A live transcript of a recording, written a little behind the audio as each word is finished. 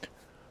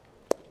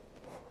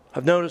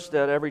I've noticed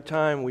that every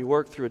time we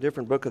work through a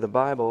different book of the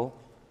Bible,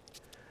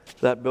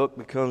 that book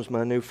becomes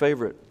my new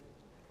favorite.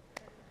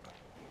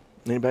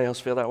 Anybody else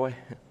feel that way?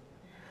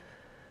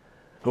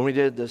 When we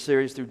did the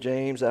series through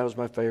James, that was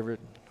my favorite.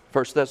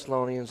 1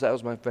 Thessalonians, that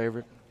was my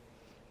favorite.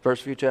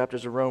 First few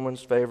chapters of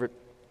Romans, favorite.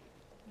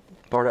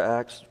 Part of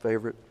Acts,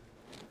 favorite.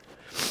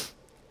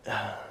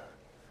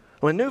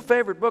 My new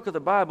favorite book of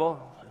the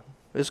Bible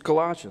is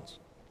Colossians.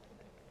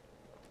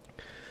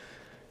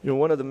 You know,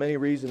 one of the many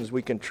reasons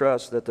we can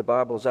trust that the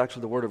Bible is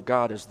actually the Word of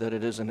God is that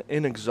it is an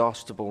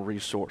inexhaustible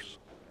resource.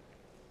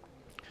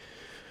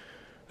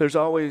 There's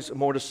always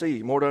more to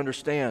see, more to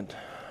understand,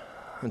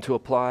 and to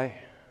apply.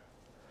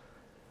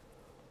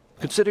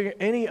 Consider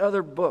any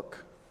other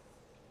book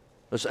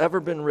that's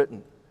ever been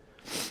written.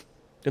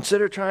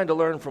 Consider trying to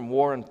learn from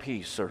War and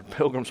Peace or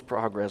Pilgrim's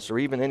Progress or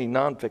even any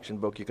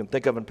nonfiction book you can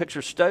think of, and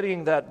picture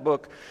studying that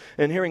book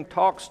and hearing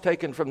talks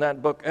taken from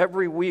that book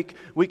every week,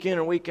 week in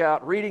and week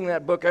out, reading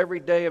that book every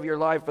day of your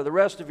life for the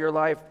rest of your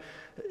life.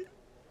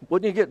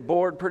 Wouldn't you get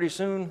bored pretty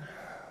soon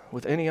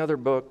with any other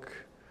book?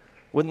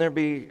 Wouldn't there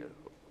be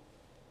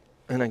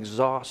an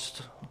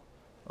exhaust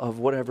of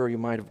whatever you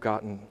might have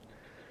gotten?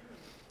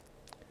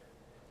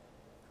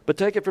 But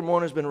take it from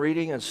one who's been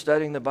reading and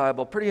studying the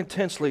Bible pretty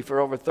intensely for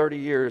over 30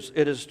 years.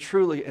 It is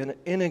truly an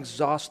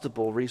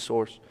inexhaustible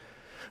resource.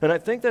 And I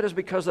think that is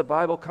because the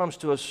Bible comes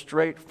to us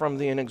straight from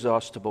the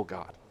inexhaustible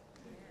God.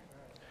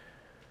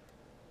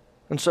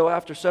 And so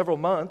after several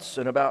months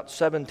and about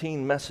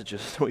 17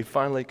 messages, we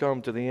finally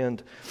come to the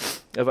end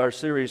of our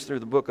series through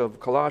the book of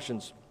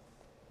Colossians.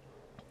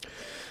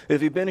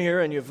 If you've been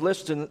here and you've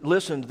listened,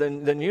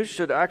 then you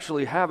should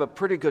actually have a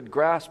pretty good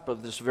grasp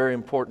of this very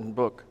important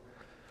book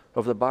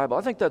of the Bible.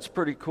 I think that's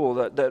pretty cool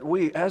that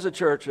we as a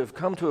church have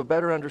come to a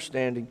better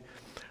understanding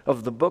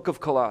of the book of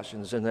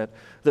Colossians and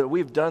that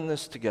we've done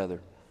this together.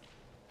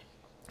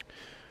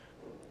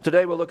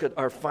 Today we'll look at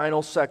our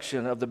final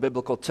section of the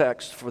biblical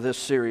text for this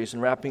series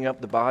and wrapping up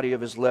the body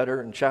of his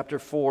letter in chapter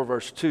 4,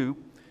 verse 2.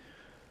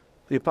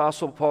 The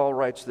Apostle Paul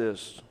writes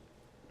this: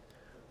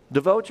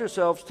 "Devote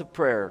yourselves to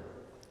prayer,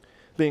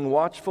 being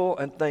watchful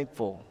and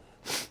thankful,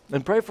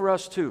 and pray for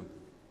us too,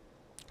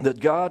 that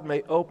God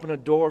may open a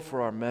door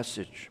for our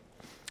message,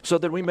 so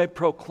that we may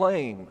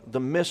proclaim the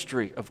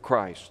mystery of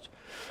Christ,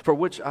 for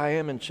which I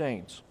am in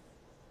chains.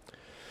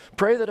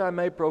 Pray that I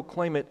may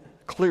proclaim it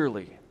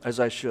clearly as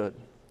I should.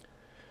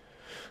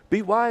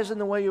 Be wise in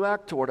the way you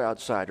act toward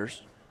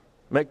outsiders.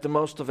 Make the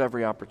most of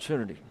every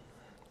opportunity.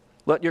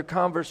 Let your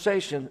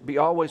conversation be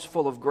always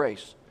full of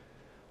grace,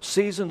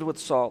 seasoned with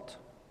salt,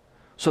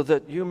 so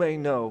that you may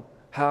know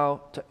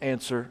how to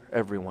answer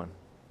everyone."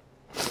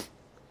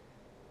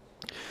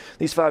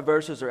 These 5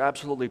 verses are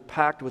absolutely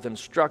packed with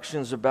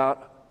instructions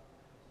about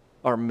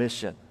our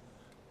mission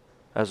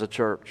as a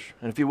church.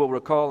 And if you will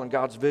recall in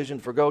God's vision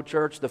for Go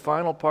Church, the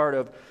final part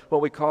of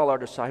what we call our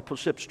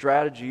discipleship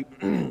strategy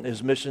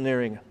is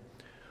missionarying.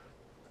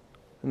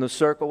 In the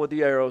circle with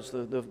the arrows,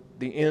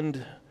 the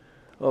end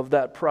of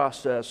that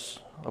process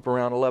up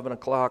around 11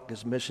 o'clock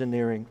is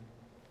missionarying.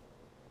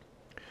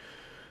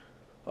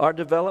 Our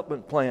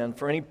development plan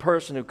for any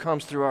person who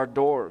comes through our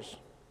doors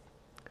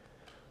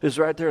is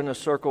right there in the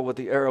circle with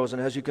the arrows.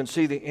 And as you can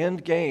see, the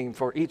end game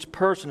for each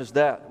person is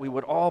that we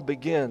would all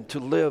begin to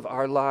live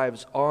our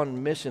lives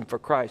on mission for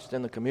Christ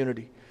in the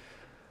community.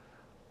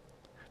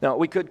 Now,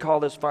 we could call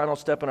this final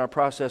step in our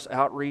process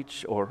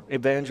outreach or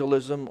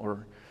evangelism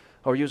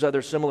or use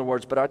other similar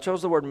words, but I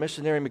chose the word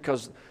missionary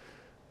because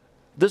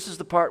this is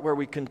the part where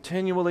we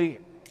continually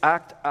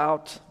act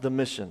out the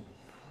mission.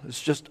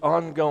 It's just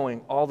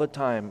ongoing all the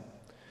time.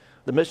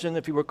 The mission,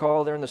 if you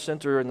recall, there in the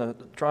center in the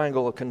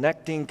triangle, of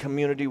connecting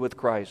community with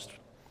Christ.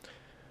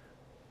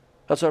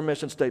 That's our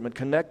mission statement,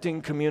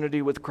 connecting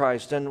community with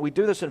Christ. And we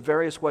do this in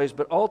various ways,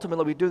 but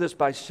ultimately we do this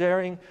by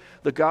sharing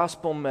the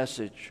gospel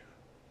message.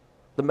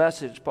 The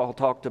message Paul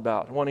talked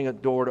about, wanting a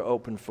door to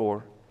open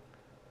for.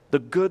 The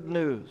good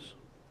news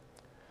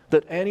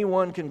that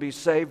anyone can be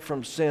saved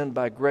from sin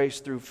by grace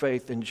through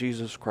faith in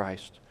Jesus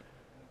Christ.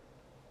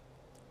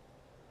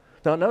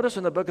 Now, notice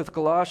in the book of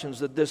Colossians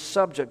that this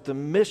subject, the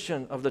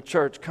mission of the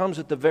church, comes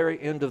at the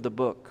very end of the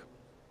book.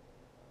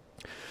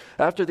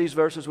 After these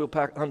verses we'll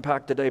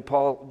unpack today,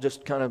 Paul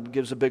just kind of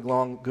gives a big,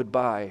 long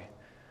goodbye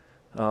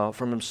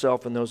from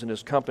himself and those in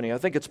his company. I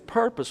think it's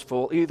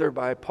purposeful, either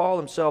by Paul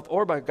himself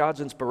or by God's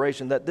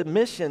inspiration, that the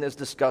mission is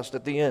discussed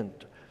at the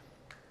end.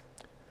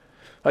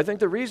 I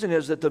think the reason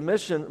is that the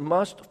mission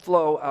must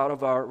flow out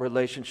of our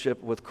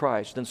relationship with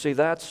Christ. And see,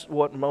 that's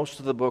what most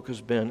of the book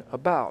has been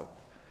about.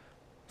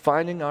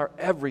 Finding our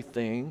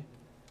everything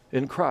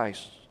in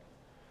Christ.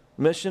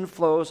 Mission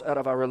flows out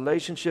of our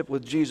relationship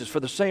with Jesus. For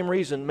the same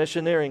reason,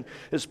 missionarying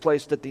is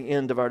placed at the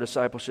end of our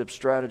discipleship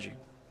strategy.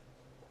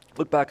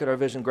 Look back at our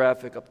vision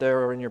graphic up there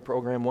or in your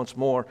program once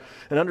more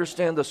and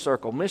understand the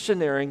circle.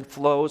 Missionarying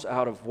flows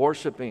out of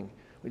worshiping.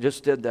 We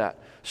just did that.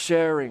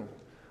 Sharing.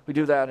 We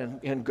do that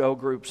in Go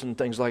groups and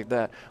things like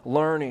that.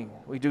 Learning.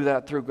 We do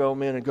that through Go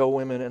Men and Go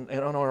Women and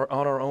on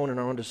our own in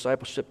our own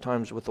discipleship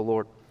times with the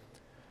Lord.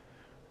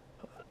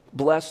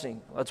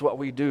 blessing. That's what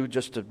we do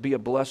just to be a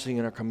blessing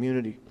in our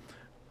community.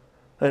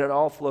 And it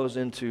all flows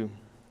into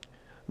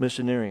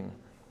missioneering.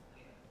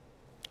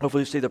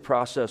 Hopefully you see the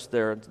process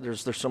there.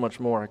 There's so much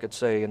more I could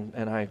say,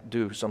 and I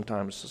do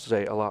sometimes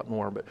say a lot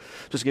more, but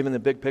just giving the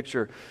big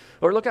picture.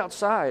 Or look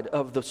outside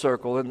of the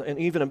circle, and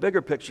even a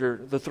bigger picture,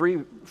 the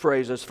three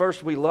phrases.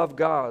 First, we love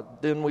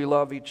God, then we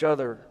love each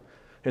other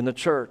in the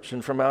church,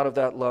 and from out of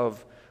that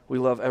love, we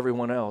love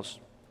everyone else.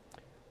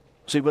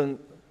 See, when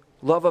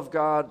love of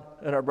God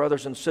and our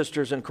brothers and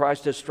sisters in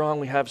Christ is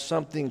strong, we have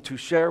something to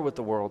share with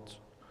the world.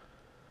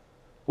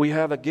 We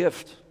have a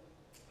gift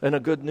and a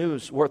good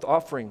news worth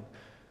offering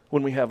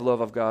when we have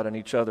love of God and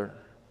each other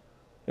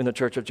in the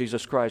Church of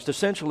Jesus Christ.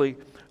 Essentially,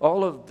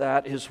 all of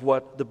that is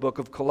what the book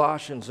of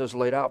Colossians has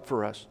laid out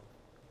for us.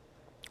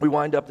 We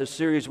wind up this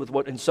series with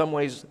what in some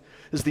ways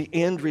is the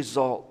end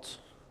result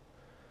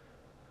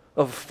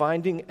of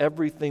finding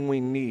everything we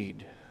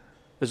need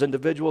as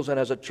individuals and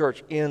as a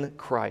church in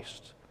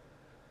Christ.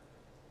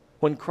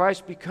 When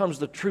Christ becomes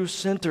the true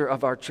center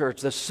of our church,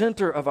 the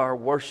center of our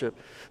worship,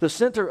 the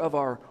center of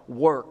our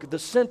work, the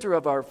center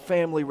of our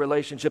family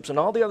relationships, and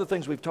all the other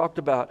things we've talked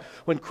about,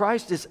 when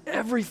Christ is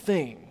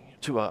everything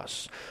to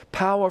us,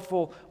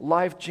 powerful,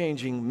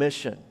 life-changing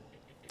mission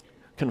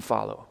can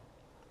follow.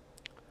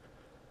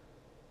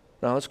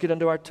 Now let's get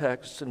into our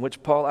text in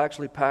which Paul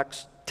actually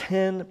packs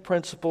 10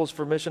 principles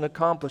for mission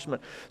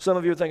accomplishment. Some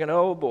of you are thinking,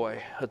 oh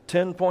boy, a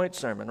 10-point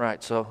sermon.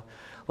 Right, so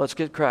let's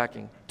get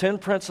cracking. 10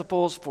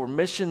 principles for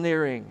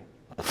missioneering.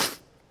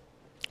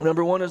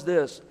 Number one is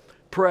this: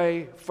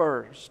 pray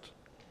first.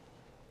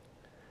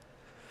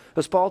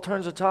 As Paul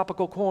turns a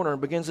topical corner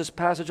and begins this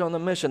passage on the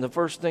mission, the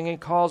first thing he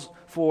calls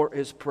for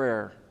is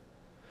prayer.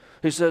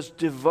 He says,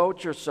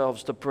 devote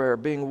yourselves to prayer,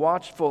 being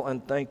watchful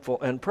and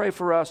thankful, and pray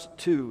for us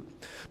too.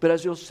 But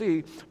as you'll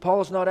see, Paul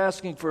is not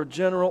asking for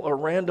general or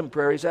random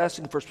prayer. He's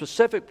asking for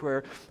specific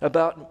prayer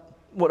about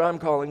what I'm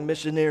calling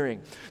missioneering.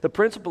 The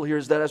principle here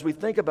is that as we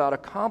think about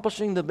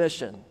accomplishing the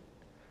mission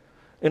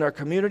in our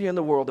community and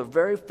the world, the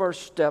very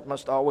first step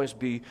must always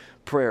be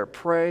prayer.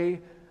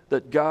 Pray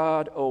that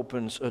God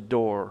opens a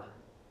door,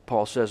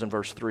 Paul says in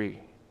verse 3.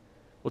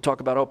 We'll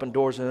talk about open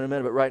doors in a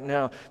minute, but right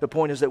now the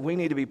point is that we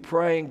need to be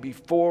praying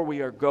before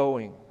we are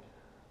going.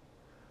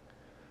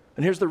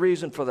 And here's the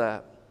reason for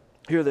that.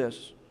 Hear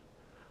this.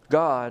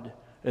 God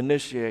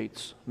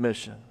initiates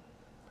mission.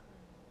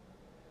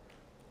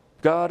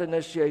 God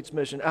initiates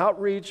mission.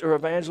 Outreach or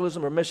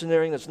evangelism or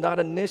missioneering that's not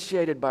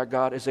initiated by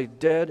God is a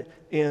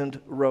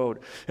dead-end road.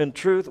 In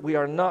truth, we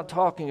are not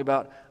talking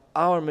about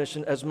our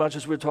mission as much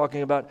as we're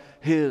talking about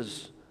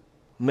His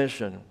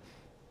mission.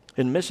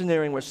 In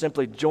missioneering, we're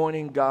simply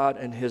joining God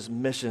and His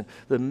mission.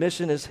 The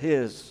mission is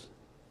His,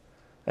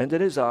 and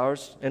it is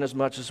ours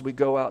inasmuch as we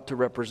go out to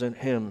represent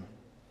Him.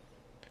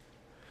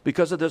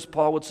 Because of this,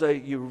 Paul would say,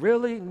 you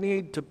really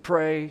need to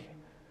pray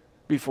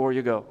before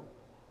you go.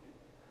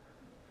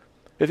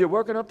 If you're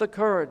working up the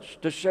courage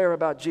to share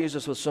about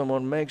Jesus with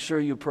someone, make sure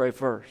you pray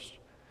first.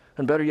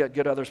 And better yet,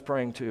 get others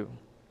praying too.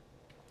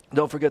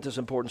 Don't forget this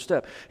important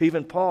step.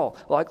 Even Paul,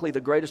 likely the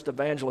greatest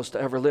evangelist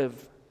to ever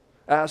live,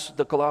 asked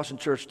the Colossian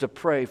church to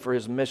pray for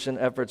his mission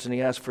efforts, and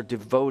he asked for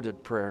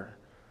devoted prayer.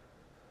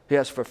 He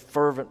asked for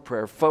fervent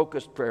prayer,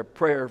 focused prayer,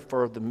 prayer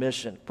for the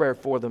mission, prayer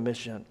for the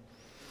mission.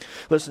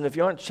 Listen, if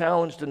you aren't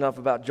challenged enough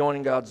about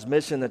joining God's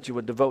mission that you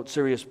would devote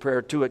serious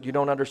prayer to it, you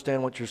don't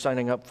understand what you're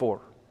signing up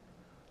for.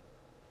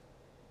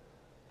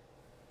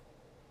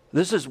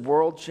 This is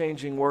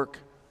world-changing work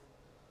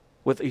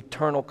with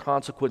eternal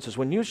consequences.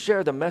 When you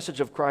share the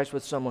message of Christ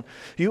with someone,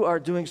 you are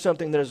doing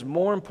something that is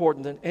more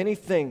important than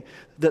anything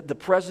that the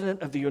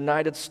President of the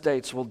United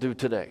States will do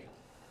today.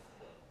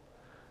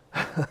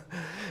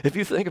 If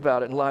you think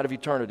about it in light of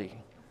eternity,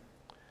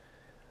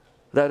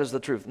 that is the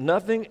truth.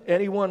 Nothing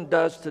anyone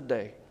does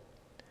today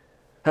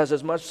has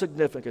as much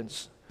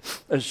significance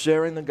as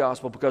sharing the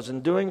gospel, because in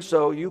doing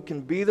so, you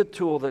can be the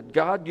tool that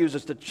God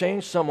uses to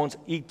change someone's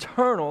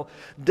eternal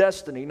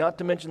destiny, not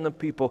to mention the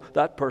people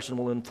that person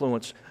will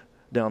influence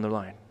down the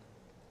line.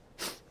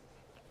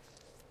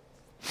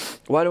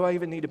 Why do I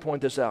even need to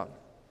point this out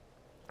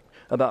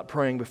about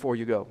praying before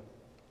you go?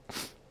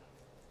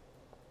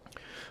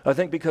 I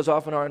think because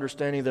often our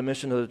understanding of the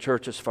mission of the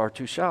church is far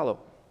too shallow.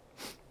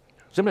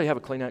 Does anybody have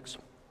a Kleenex?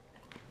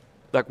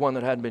 Like one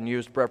that hadn't been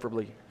used,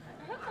 preferably.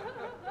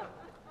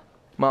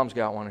 Mom's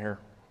got one here.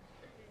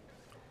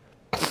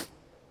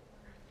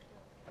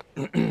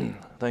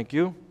 Thank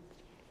you.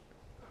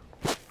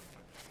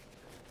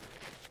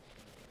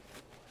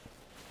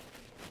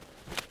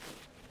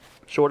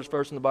 Shortest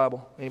verse in the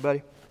Bible.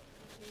 Anybody?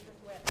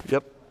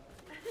 Yep.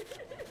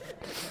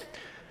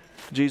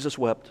 Jesus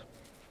wept.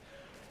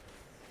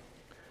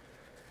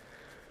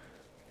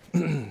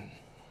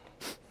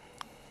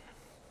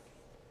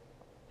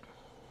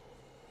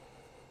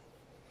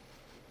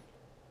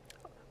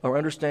 Our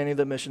understanding of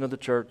the mission of the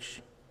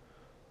church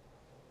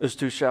is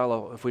too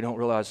shallow if we don't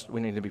realize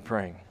we need to be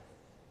praying.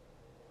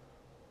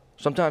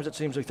 Sometimes it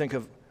seems we think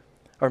of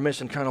our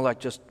mission kind of like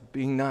just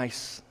being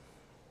nice.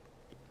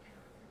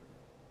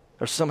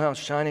 or somehow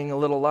shining a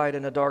little light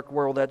in a dark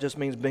world. That just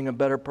means being a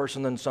better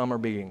person than some are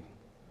being.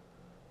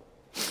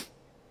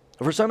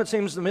 For some, it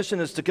seems the mission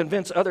is to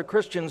convince other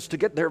Christians to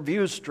get their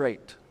views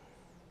straight,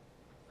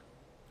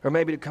 or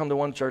maybe to come to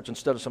one church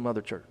instead of some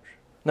other church.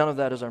 None of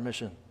that is our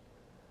mission.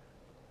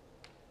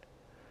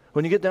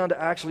 When you get down to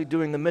actually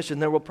doing the mission,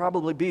 there will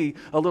probably be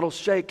a little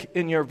shake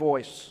in your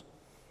voice.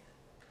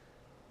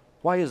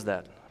 Why is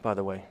that, by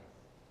the way?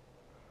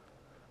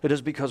 It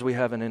is because we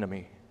have an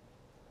enemy.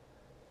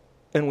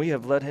 And we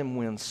have let him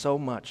win so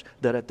much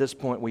that at this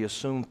point we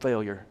assume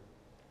failure.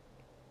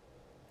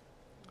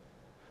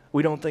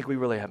 We don't think we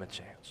really have a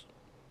chance.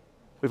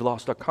 We've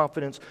lost our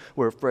confidence.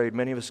 We're afraid.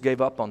 Many of us gave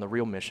up on the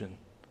real mission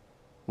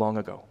long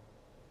ago.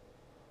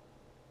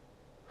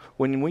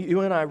 When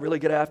you and I really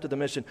get after the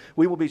mission,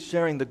 we will be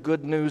sharing the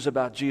good news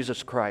about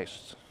Jesus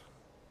Christ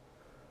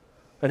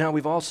and how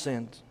we've all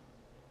sinned,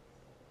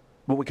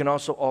 but we can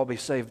also all be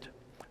saved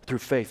through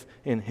faith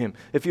in Him.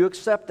 If you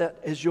accept that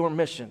as your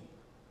mission,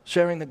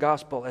 sharing the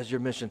gospel as your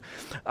mission,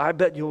 I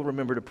bet you'll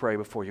remember to pray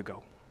before you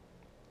go.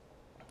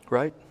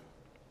 Right?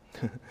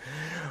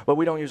 But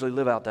we don't usually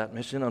live out that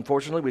mission.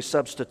 Unfortunately, we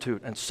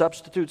substitute, and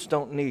substitutes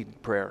don't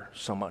need prayer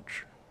so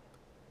much.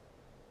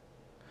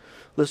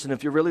 Listen,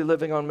 if you're really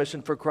living on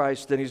mission for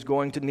Christ, then He's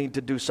going to need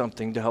to do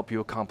something to help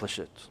you accomplish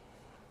it.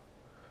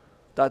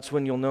 That's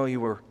when you'll know you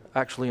were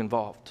actually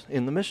involved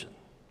in the mission,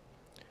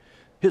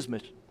 His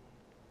mission.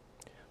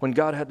 When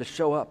God had to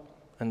show up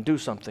and do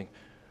something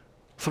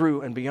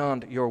through and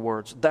beyond your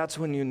words, that's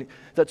when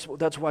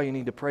that's why you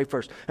need to pray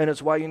first. And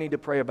it's why you need to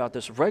pray about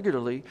this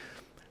regularly,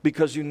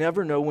 because you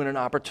never know when an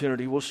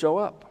opportunity will show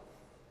up.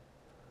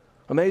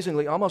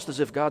 Amazingly, almost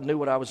as if God knew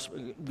what I was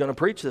going to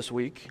preach this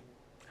week,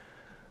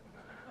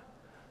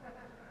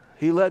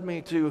 He led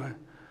me to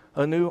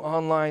a new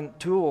online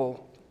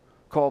tool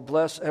called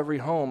Bless Every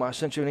Home. I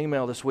sent you an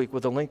email this week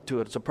with a link to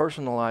it. It's a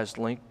personalized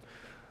link.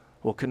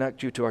 We'll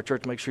connect you to our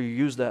church. Make sure you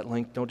use that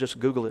link. Don't just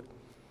Google it.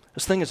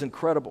 This thing is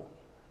incredible.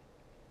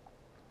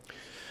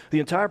 The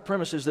entire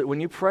premise is that when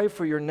you pray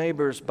for your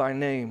neighbors by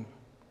name,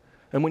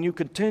 and when you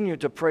continue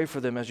to pray for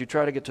them as you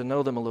try to get to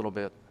know them a little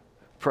bit,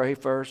 pray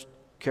first,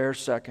 care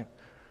second.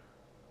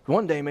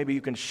 One day maybe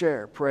you can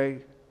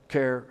pray,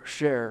 care,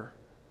 share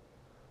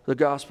the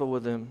gospel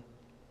with them.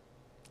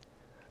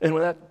 And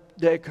when that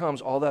day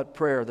comes, all that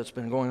prayer that's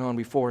been going on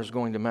before is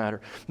going to matter.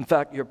 In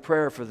fact, your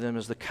prayer for them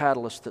is the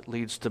catalyst that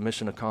leads to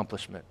mission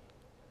accomplishment.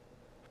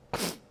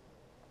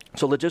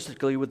 So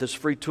logistically, with this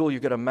free tool, you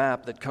get a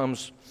map that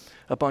comes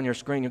up on your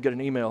screen. You'll get an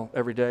email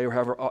every day,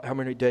 or how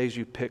many days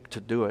you pick to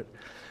do it.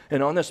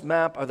 And on this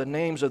map are the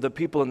names of the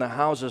people in the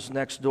houses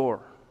next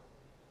door.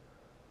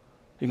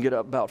 You can get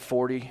about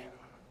 40,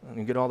 and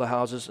you get all the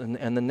houses, and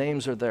the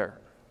names are there.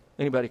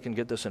 Anybody can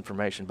get this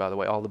information, by the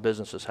way. All the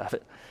businesses have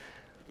it.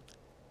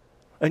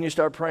 And you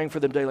start praying for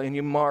them daily, and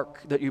you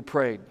mark that you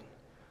prayed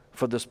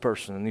for this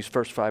person and these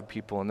first 5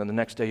 people, and then the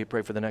next day you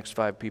pray for the next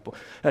 5 people.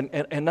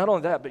 And not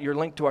only that, but you're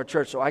linked to our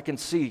church, so I can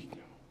see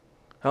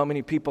how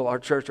many people our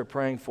church are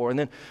praying for. And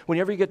then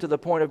whenever you get to the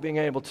point of being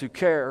able to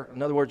care,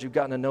 in other words, you've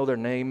gotten to know their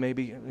name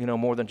maybe,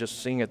 more than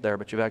just seeing it there,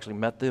 but you've actually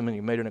met them and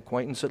you made an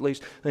acquaintance at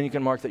least, then you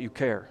can mark that you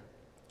care.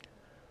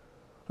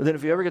 And then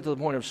if you ever get to the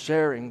point of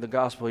sharing the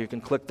gospel, you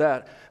can click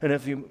that. And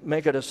if you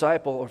make a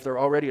disciple, or if they're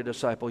already a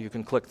disciple, you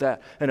can click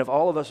that. And if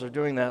all of us are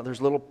doing that, there's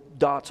little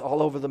dots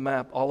all over the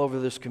map, all over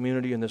this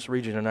community and this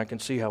region, and I can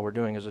see how we're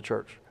doing as a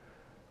church.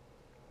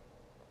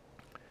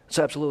 It's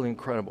absolutely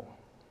incredible.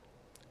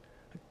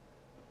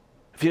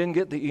 If you didn't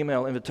get the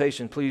email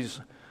invitation, please,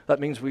 that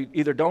means we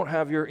either don't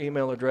have your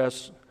email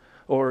address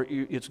or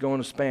it's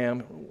going to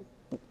spam,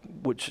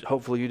 which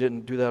hopefully you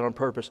didn't do that on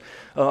purpose.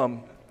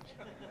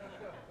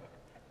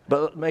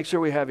 But make sure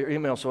we have your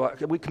email, so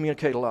we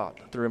communicate a lot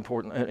through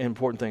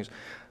important things.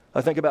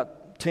 I think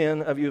about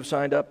 10 of you have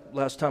signed up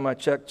last time I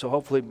checked, so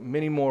hopefully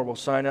many more will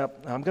sign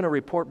up. I'm going to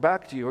report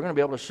back to you. We're going to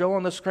be able to show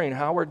on the screen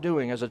how we're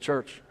doing as a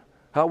church,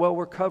 how well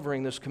we're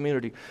covering this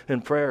community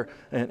in prayer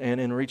and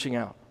in reaching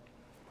out.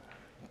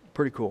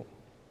 Pretty cool.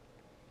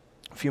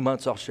 A few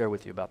months I'll share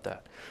with you about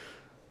that.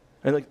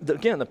 And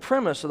again, the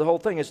premise of the whole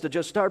thing is to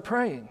just start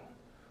praying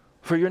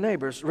for your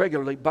neighbors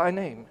regularly by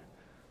name.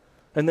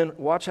 And then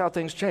watch how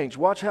things change.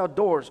 Watch how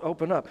doors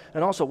open up.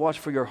 And also watch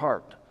for your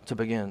heart to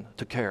begin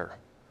to care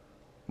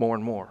more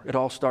and more. It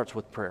all starts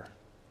with prayer.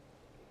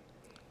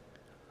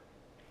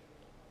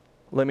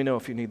 Let me know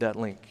if you need that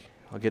link.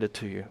 I'll get it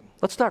to you.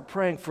 Let's start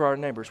praying for our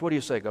neighbors. What do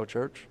you say, Go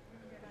Church?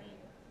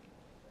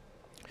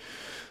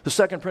 The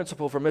second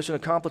principle for mission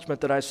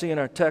accomplishment that I see in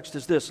our text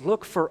is this: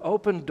 look for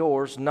open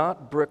doors,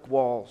 not brick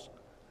walls.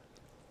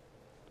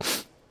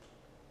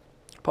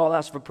 Paul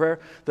asked for prayer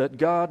that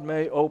God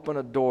may open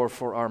a door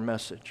for our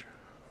message.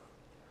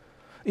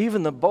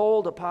 Even the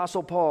bold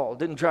Apostle Paul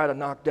didn't try to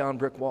knock down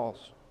brick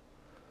walls.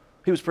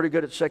 He was pretty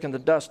good at shaking the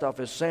dust off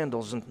his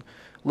sandals in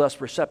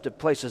less receptive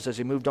places as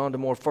he moved on to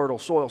more fertile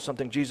soil,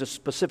 something Jesus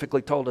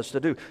specifically told us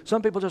to do.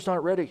 Some people just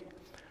aren't ready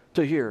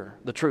to hear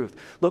the truth.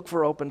 Look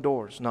for open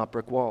doors, not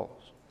brick walls.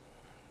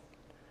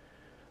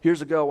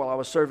 Years ago, while I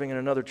was serving in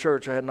another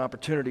church, I had an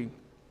opportunity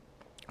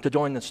to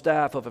join the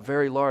staff of a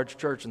very large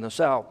church in the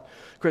South.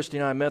 Christy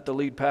and I met the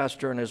lead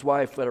pastor and his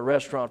wife at a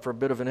restaurant for a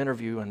bit of an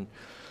interview, and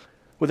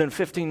within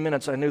 15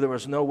 minutes I knew there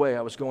was no way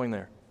I was going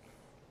there,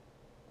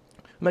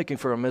 making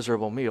for a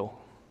miserable meal.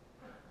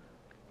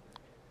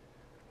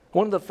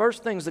 One of the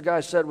first things the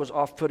guy said was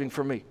off-putting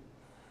for me.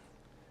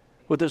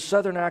 With his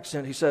southern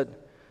accent, he said,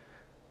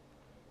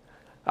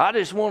 "I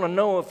just want to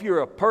know if you're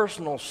a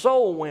personal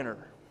soul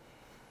winner."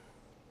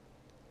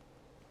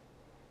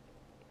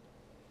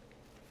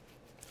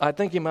 I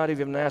think he might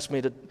have even asked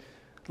me the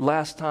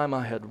last time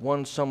I had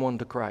won someone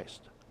to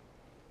Christ.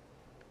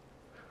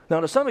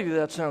 Now, to some of you,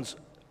 that sounds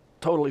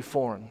totally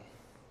foreign.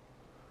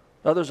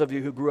 Others of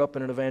you who grew up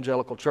in an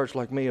evangelical church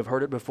like me have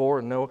heard it before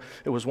and know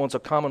it was once a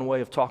common way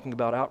of talking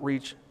about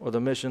outreach or the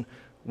mission,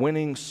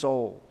 winning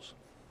souls.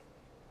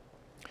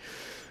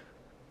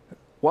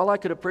 While I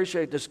could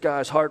appreciate this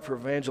guy's heart for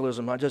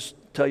evangelism, I just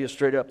tell you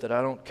straight up that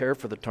I don't care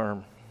for the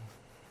term.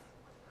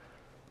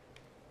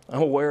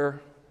 I'm aware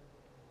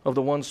of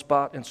the one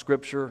spot in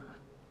Scripture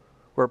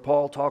where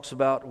Paul talks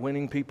about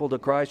winning people to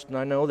Christ, and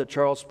I know that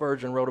Charles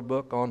Spurgeon wrote a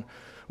book on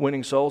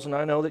winning souls, and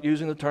I know that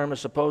using the term is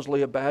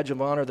supposedly a badge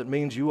of honor that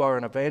means you are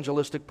an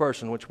evangelistic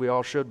person, which we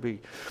all should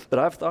be. But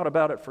I've thought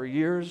about it for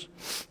years,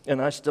 and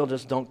I still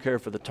just don't care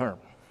for the term.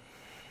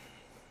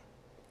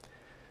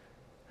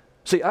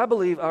 See, I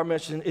believe our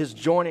mission is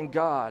joining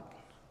God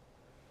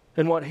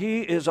in what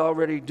He is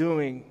already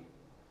doing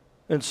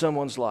in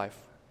someone's life.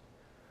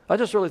 I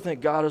just really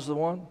think God is the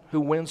one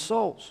who wins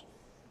souls.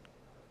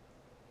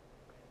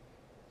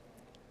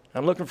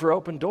 I'm looking for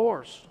open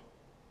doors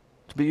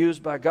to be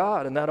used by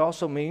God, and that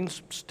also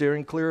means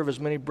steering clear of as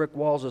many brick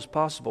walls as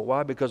possible.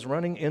 Why? Because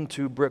running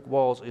into brick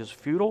walls is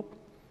futile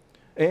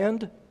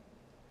and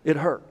it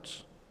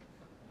hurts.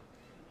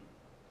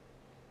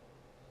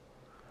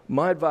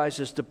 My advice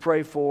is to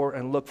pray for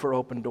and look for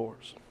open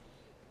doors.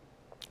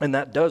 And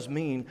that does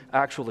mean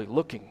actually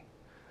looking,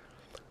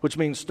 which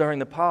means stirring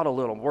the pot a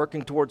little,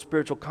 working towards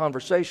spiritual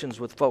conversations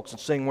with folks and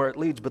seeing where it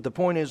leads. But the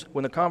point is,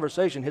 when the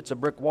conversation hits a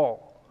brick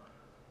wall,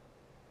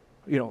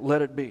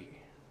 let it be.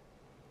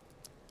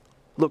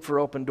 Look for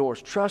open doors.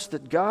 Trust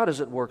that God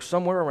is at work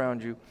somewhere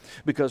around you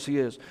because He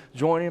is.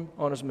 Join Him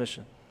on His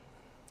mission.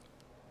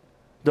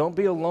 Don't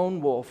be a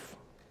lone wolf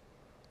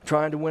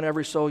trying to win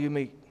every soul you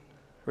meet,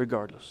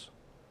 regardless.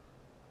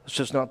 It's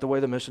just not the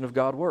way the mission of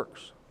God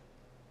works.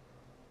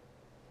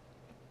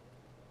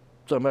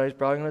 Somebody's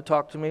probably going to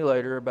talk to me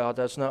later about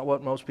that's not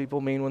what most people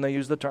mean when they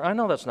use the term. I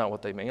know that's not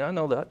what they mean. I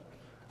know that.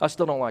 I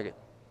still don't like it.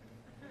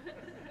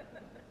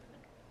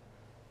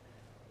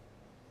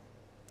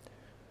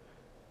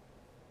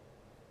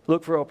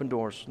 Look for open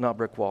doors, not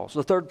brick walls.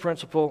 The third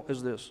principle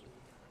is this.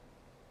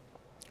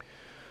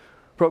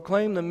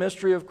 Proclaim the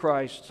mystery of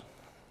Christ,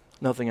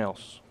 nothing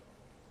else.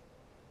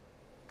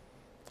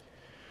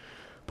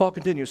 Paul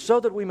continues, so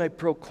that we may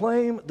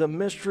proclaim the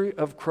mystery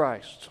of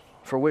Christ,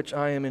 for which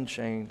I am in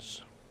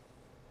chains.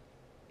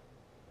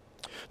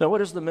 Now,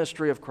 what is the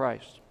mystery of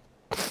Christ?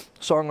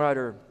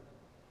 Songwriter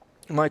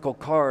Michael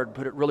Card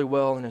put it really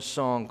well in his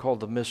song called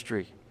The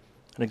Mystery.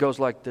 And it goes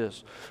like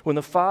this. When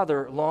the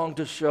Father longed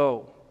to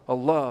show a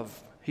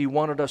love He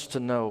wanted us to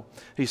know,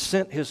 He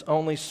sent His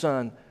only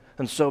Son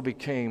and so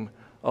became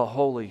a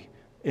holy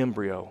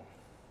embryo.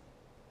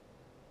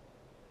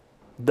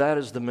 That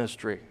is the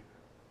mystery.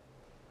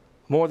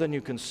 More than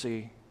you can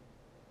see.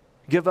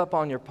 Give up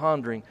on your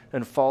pondering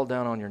and fall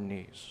down on your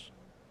knees.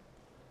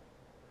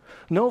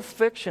 No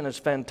fiction is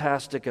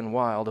fantastic and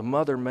wild, a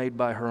mother made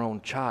by her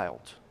own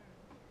child.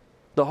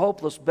 The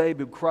hopeless babe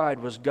who cried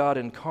was God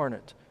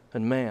incarnate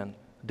and man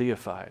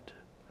deified.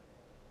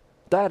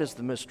 That is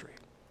the mystery,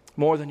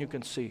 more than you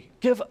can see.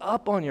 Give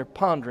up on your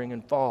pondering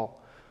and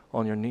fall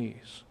on your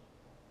knees.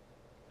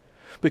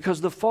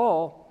 Because the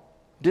fall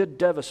did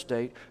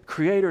devastate,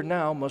 Creator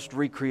now must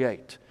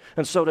recreate.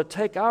 And so to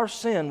take our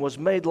sin was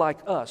made like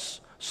us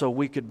so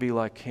we could be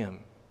like Him.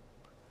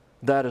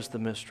 That is the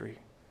mystery,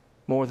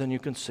 more than you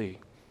can see.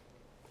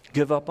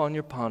 Give up on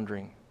your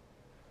pondering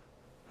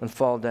and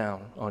fall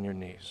down on your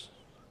knees.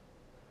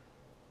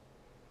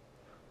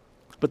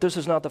 But this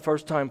is not the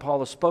first time Paul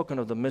has spoken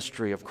of the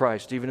mystery of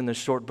Christ, even in this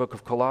short book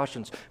of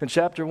Colossians. In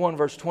chapter 1,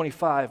 verse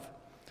 25,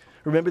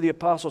 remember the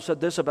apostle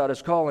said this about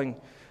his calling.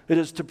 It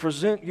is to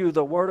present you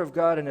the Word of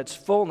God in its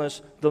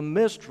fullness, the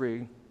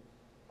mystery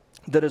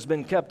that has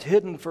been kept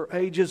hidden for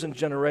ages and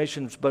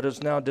generations, but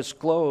is now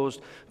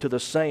disclosed to the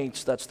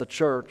saints, that's the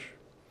church.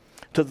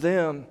 To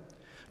them,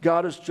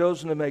 God has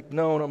chosen to make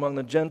known among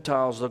the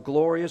Gentiles the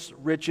glorious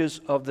riches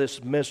of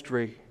this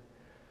mystery,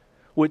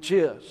 which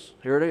is,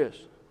 here it is,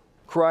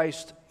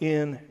 Christ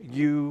in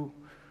you,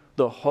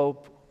 the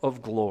hope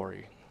of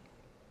glory.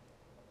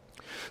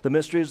 The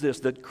mystery is this,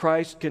 that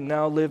Christ can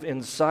now live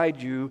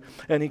inside you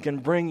and He can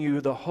bring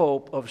you the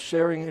hope of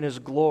sharing in His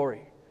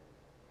glory,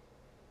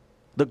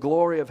 the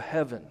glory of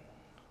heaven,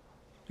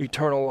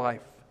 eternal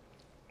life.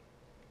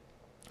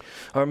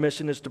 Our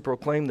mission is to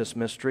proclaim this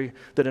mystery,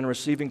 that in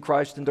receiving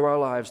Christ into our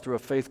lives through a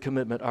faith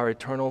commitment, our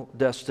eternal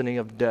destiny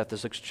of death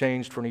is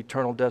exchanged for an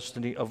eternal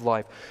destiny of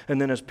life. And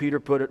then, as Peter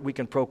put it, we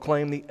can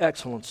proclaim the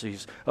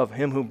excellencies of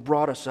Him who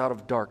brought us out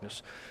of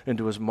darkness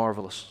into His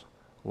marvelous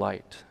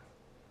light.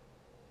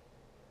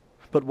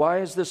 But why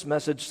is this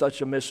message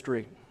such a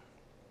mystery?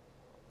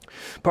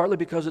 Partly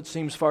because it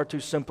seems far too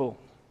simple,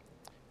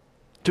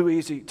 too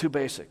easy, too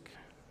basic.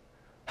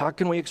 How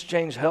can we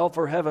exchange hell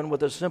for heaven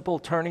with a simple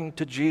turning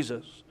to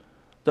Jesus?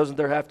 Doesn't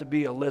there have to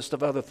be a list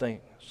of other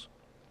things?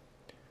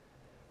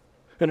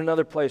 In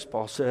another place,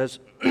 Paul says,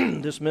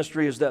 this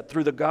mystery is that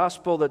through the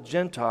gospel, the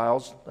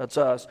Gentiles, that's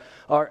us,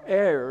 are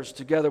heirs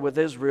together with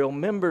Israel,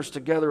 members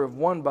together of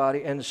one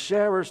body, and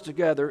sharers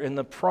together in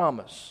the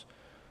promise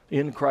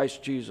in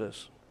Christ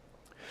Jesus.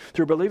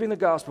 Through believing the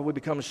gospel, we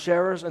become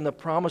sharers in the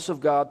promise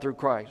of God through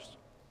Christ.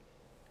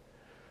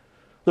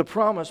 The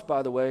promise,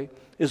 by the way,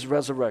 is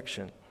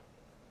resurrection.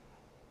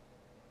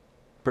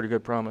 Pretty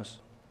good promise.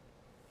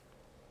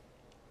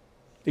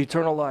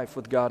 Eternal life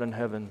with God in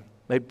heaven,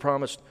 made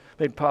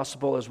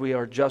possible as we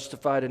are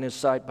justified in His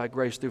sight by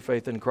grace through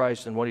faith in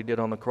Christ and what He did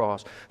on the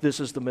cross. This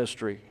is the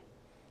mystery.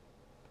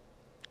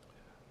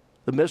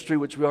 The mystery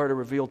which we are to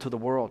reveal to the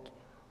world,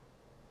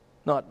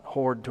 not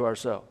hoard to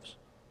ourselves.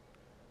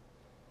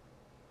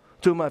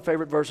 Two of my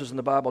favorite verses in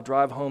the Bible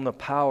drive home the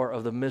power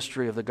of the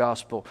mystery of the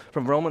gospel.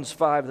 From Romans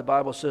 5, the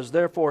Bible says,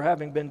 "Therefore,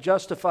 having been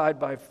justified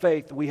by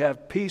faith, we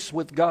have peace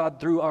with God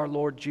through our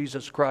Lord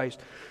Jesus Christ,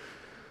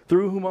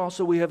 through whom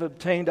also we have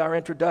obtained our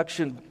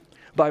introduction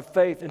by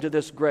faith into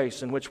this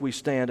grace in which we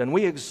stand, and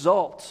we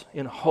exult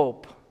in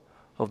hope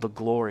of the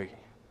glory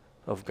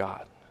of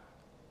God."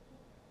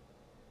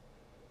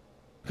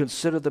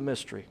 Consider the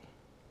mystery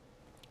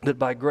that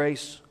by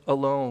grace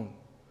alone,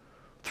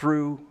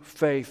 through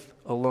faith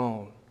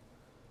alone,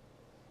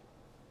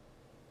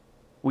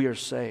 we are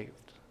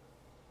saved.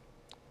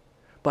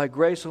 By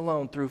grace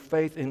alone, through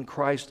faith in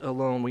Christ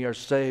alone, we are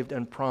saved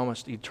and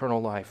promised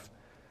eternal life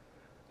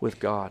with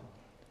God.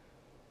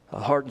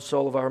 The heart and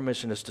soul of our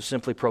mission is to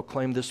simply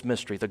proclaim this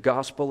mystery, the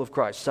gospel of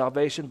Christ,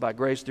 salvation by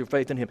grace through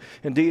faith in Him.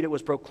 Indeed, it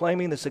was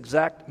proclaiming this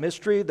exact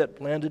mystery that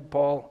landed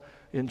Paul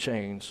in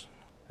chains,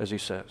 as he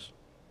says.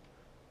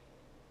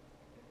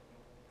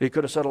 He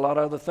could have said a lot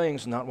of other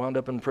things and not wound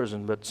up in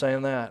prison, but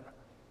saying that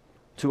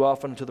too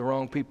often to the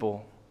wrong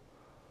people,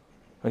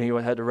 and he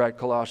had to write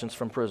Colossians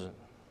from prison.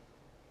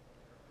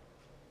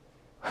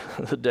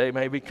 The day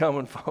may be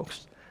coming,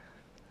 folks.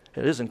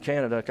 It is in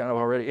Canada kind of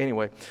already.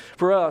 Anyway,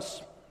 for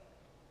us,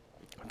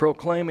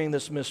 proclaiming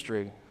this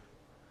mystery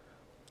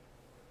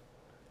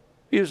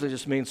usually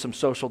just means some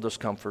social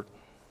discomfort.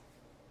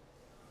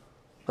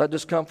 That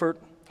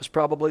discomfort is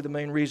probably the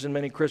main reason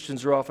many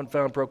Christians are often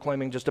found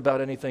proclaiming just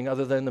about anything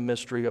other than the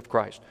mystery of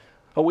Christ.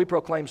 Oh, we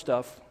proclaim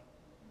stuff.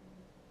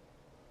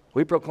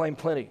 We proclaim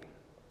plenty.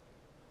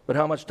 But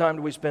how much time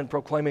do we spend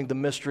proclaiming the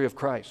mystery of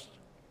Christ?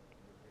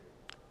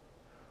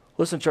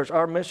 Listen, church,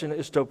 our mission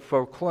is to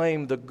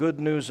proclaim the good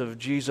news of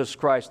Jesus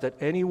Christ, that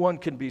anyone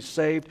can be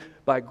saved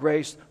by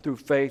grace through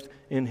faith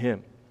in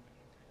Him.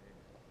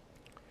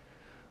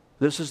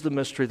 This is the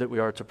mystery that we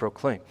are to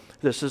proclaim.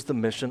 This is the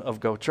mission of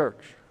Go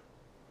Church.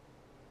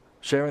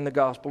 Sharing the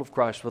gospel of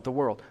Christ with the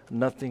world,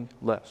 nothing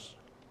less.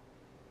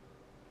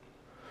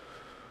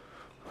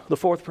 The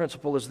fourth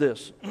principle is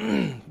this: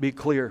 be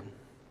clear.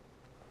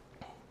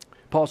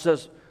 Paul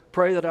says,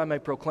 "Pray that I may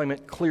proclaim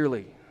it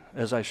clearly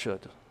as I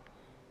should."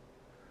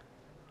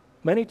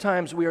 Many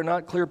times we are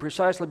not clear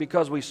precisely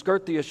because we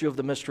skirt the issue of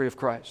the mystery of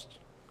Christ.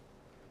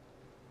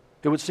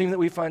 It would seem that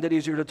we find it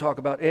easier to talk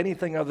about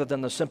anything other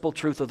than the simple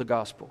truth of the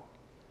gospel.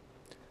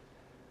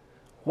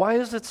 Why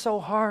is it so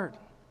hard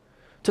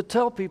to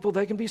tell people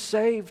they can be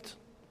saved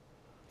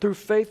through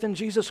faith in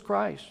Jesus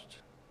Christ?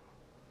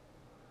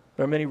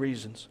 There are many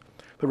reasons,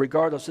 but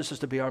regardless, this is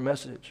to be our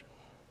message.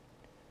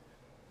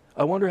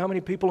 I wonder how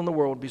many people in the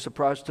world would be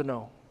surprised to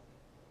know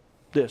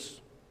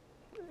this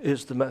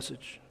is the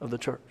message of the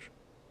church.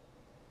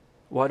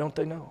 Why don't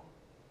they know?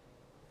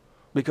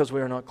 Because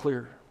we are not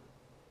clear.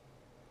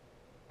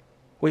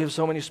 We have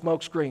so many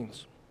smoke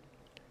screens.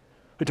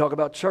 We talk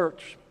about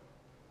church.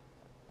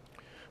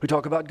 We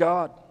talk about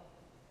God.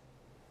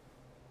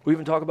 We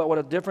even talk about what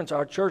a difference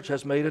our church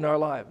has made in our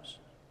lives.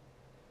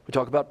 We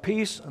talk about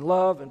peace and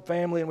love and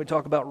family, and we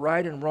talk about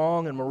right and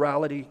wrong and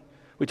morality.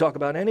 We talk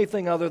about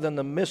anything other than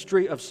the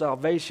mystery of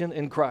salvation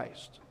in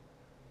Christ.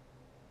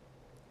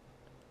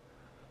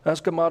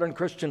 Ask a modern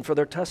Christian for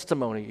their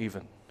testimony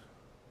even.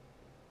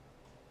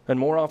 And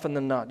more often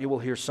than not, you will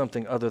hear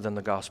something other than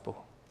the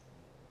gospel.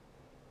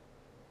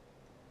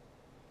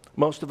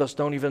 Most of us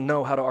don't even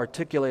know how to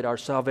articulate our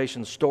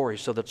salvation story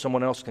so that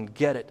someone else can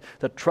get it,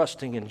 that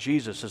trusting in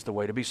Jesus is the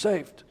way to be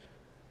saved.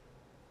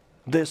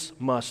 This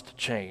must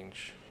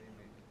change.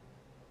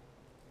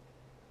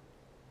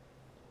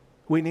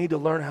 We need to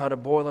learn how to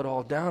boil it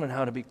all down and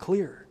how to be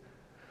clear.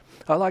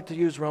 I like to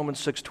use Romans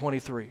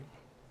 6:23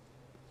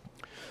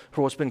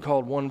 for what's been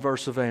called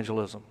one-verse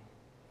evangelism.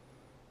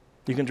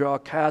 You can draw a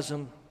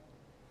chasm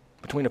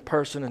between a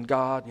person and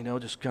God,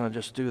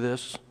 just do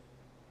this.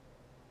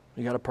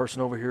 You got a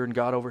person over here and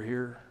God over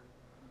here.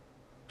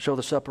 Show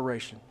the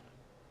separation.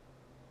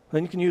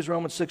 Then you can use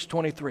Romans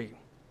 6:23.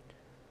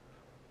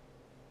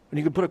 And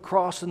you can put a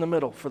cross in the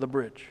middle for the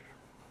bridge.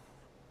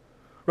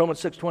 Romans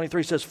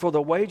 6:23 says, "For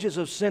the wages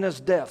of sin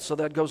is death," so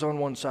that goes on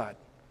one side.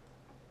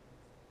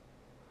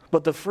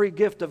 "But the free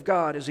gift of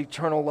God is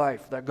eternal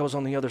life," that goes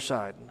on the other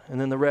side. And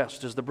then the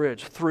rest is the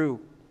bridge through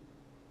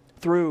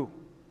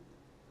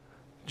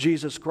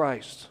Jesus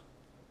Christ,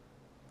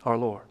 our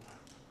Lord.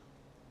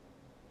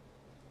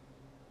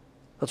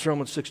 That's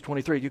Romans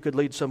 6:23. You could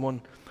lead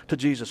someone to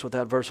Jesus with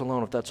that verse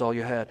alone if that's all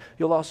you had.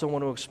 You'll also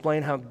want to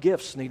explain how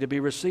gifts need to be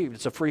received.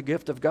 It's a free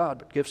gift of God,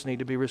 but gifts need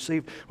to be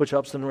received, which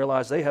helps them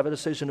realize they have a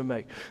decision to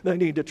make. They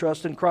need to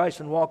trust in Christ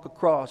and walk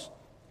across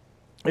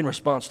in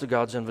response to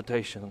God's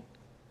invitation.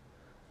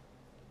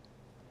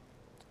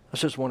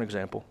 That's just one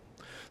example.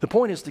 The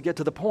point is to get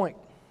to the point.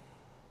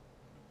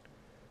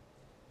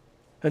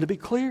 And to be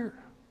clear,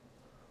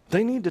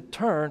 they need to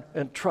turn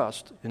and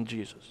trust in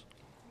Jesus.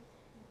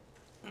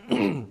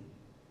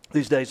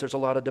 These days there's a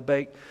lot of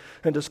debate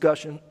and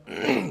discussion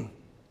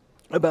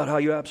about how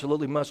you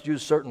absolutely must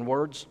use certain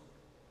words,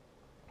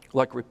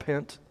 like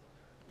repent.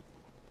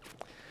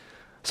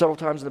 Several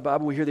times in the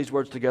Bible we hear these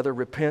words together,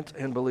 repent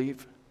and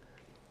believe.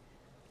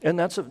 And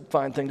that's a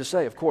fine thing to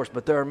say, of course,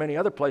 but there are many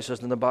other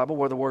places in the Bible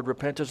where the word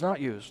repent is not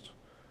used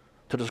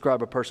to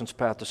describe a person's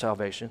path to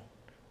salvation.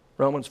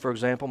 Romans, for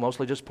example,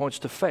 mostly just points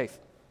to faith.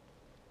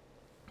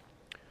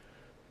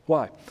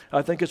 Why?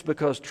 I think it's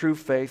because true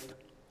faith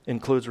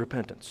includes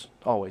repentance,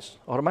 always,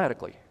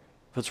 automatically.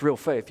 If it's real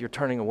faith, you're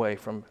turning away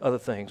from other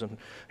things and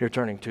you're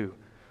turning to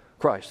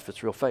Christ if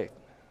it's real faith.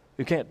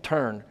 You can't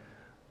turn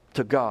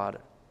to God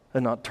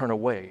and not turn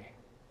away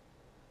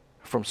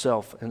from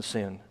self and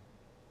sin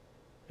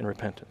in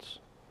repentance.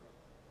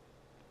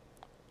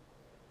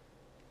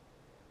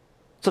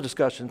 It's a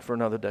discussion for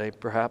another day,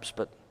 perhaps,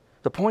 but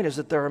the point is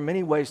that there are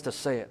many ways to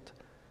say it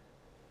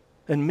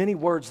and many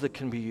words that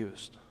can be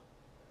used.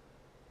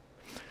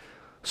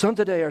 Some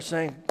today are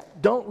saying,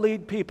 don't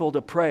lead people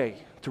to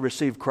pray to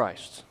receive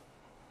Christ.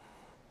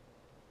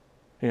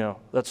 You know,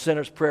 that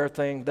sinner's prayer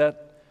thing,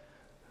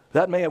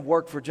 that may have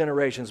worked for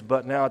generations,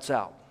 but now it's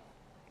out.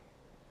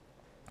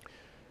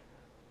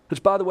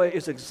 Which, by the way,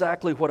 is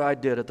exactly what I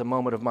did at the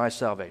moment of my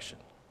salvation.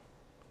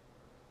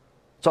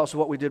 It's also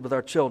what we did with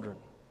our children,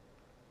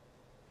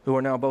 who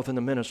are now both in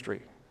the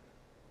ministry.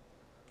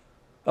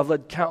 I've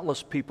led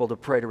countless people to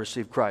pray to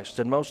receive Christ,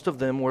 and most of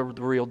them were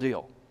the real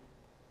deal.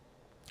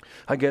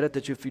 I get it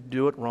that if you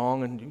do it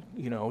wrong and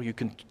you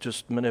can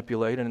just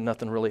manipulate and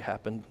nothing really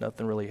happened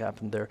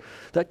there.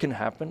 That can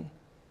happen,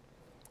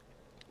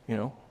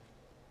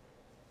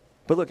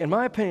 But look, in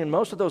my opinion,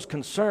 most of those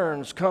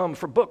concerns come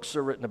from books that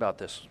are written about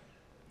this.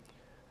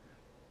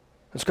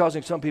 It's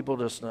causing some people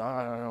to say,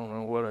 I don't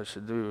know what I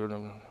should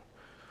do.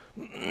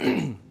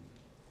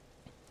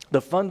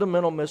 The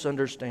fundamental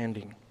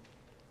misunderstanding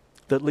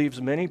that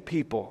leaves many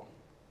people,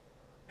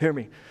 hear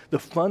me, the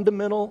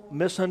fundamental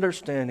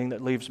misunderstanding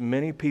that leaves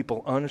many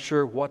people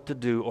unsure what to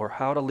do or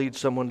how to lead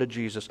someone to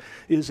Jesus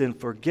is in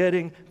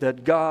forgetting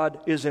that God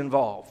is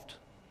involved.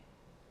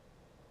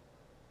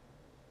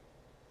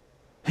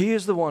 He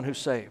is the one who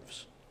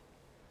saves.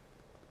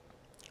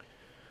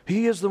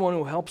 He is the one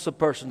who helps a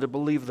person to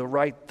believe the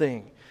right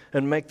thing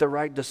and make the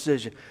right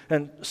decision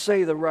and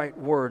say the right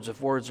words, if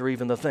words are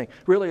even the thing.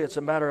 Really, it's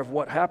a matter of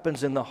what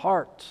happens in the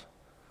heart,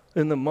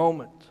 in the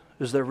moment.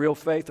 Is there real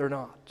faith or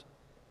not?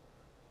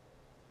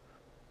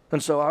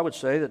 And so I would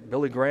say that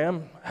Billy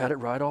Graham had it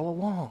right all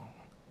along.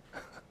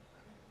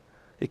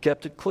 He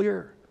kept it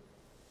clear.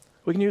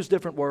 We can use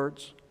different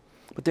words,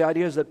 but the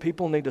idea is that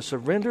people need to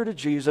surrender to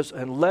Jesus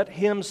and let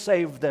Him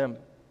save them.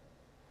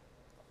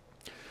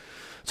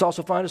 It's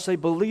also fine to say,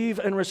 believe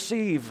and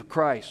receive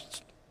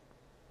Christ.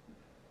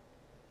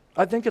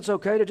 I think it's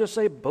okay to just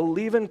say,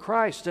 believe in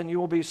Christ and you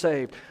will be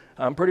saved.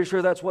 I'm pretty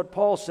sure that's what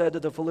Paul said to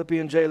the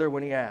Philippian jailer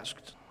when he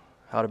asked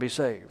how to be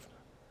saved.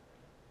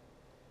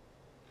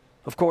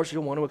 Of course,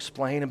 you'll want to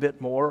explain a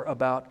bit more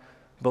about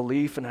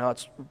belief and how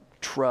it's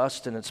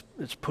trust and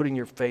it's putting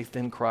your faith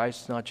in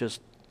Christ, not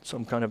just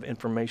some kind of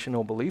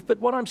informational belief. But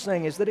what I'm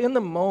saying is that in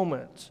the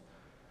moment,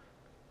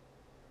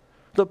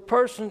 the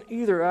person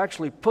either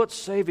actually puts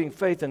saving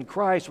faith in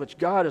Christ, which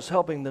God is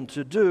helping them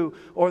to do,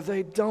 or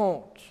they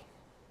don't.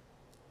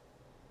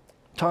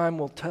 Time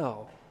will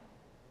tell.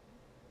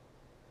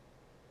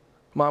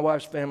 My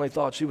wife's family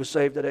thought she was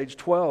saved at age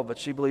 12, but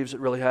she believes it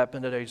really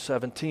happened at age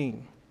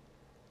 17.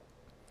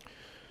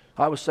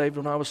 I was saved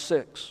when I was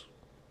 6,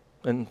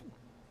 and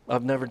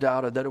I've never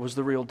doubted that it was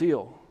the real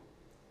deal.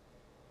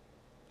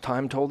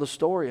 Time told the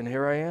story, and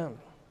here I am,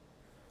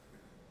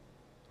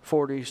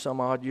 40 some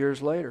odd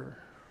years later,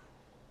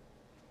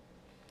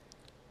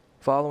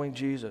 following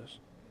Jesus.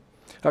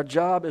 Our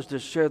job is to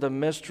share the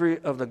mystery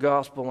of the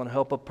gospel and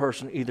help a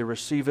person either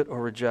receive it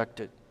or reject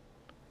it.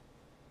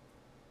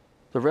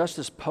 The rest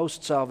is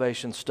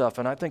post-salvation stuff,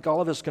 and I think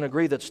all of us can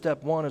agree that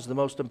step one is the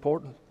most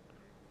important.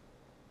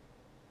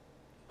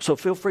 So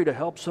feel free to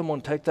help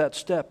someone take that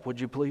step, would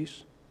you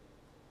please?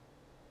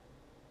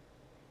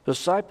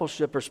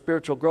 Discipleship or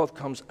spiritual growth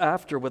comes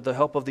after with the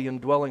help of the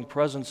indwelling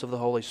presence of the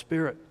Holy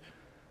Spirit.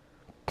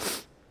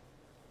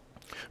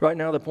 Right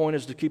now, the point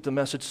is to keep the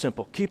message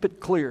simple. Keep it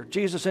clear.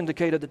 Jesus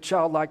indicated that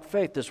childlike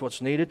faith is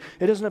what's needed.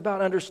 It isn't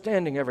about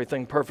understanding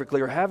everything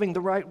perfectly or having the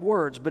right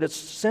words, but it's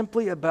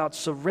simply about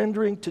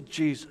surrendering to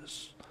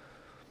Jesus.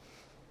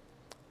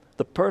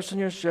 The person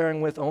you're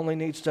sharing with only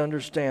needs to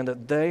understand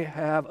that they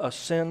have a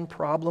sin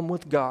problem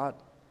with God,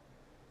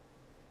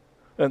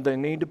 and they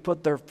need to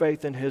put their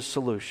faith in His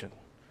solution,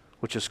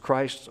 which is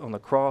Christ on the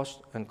cross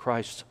and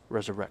Christ's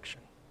resurrection.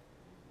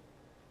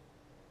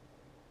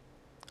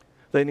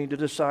 They need to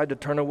decide to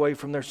turn away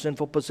from their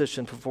sinful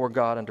position before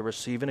God and to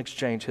receive in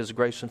exchange His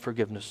grace and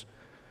forgiveness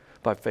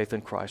by faith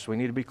in Christ. We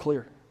need to be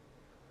clear.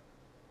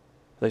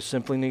 They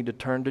simply need to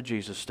turn to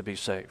Jesus to be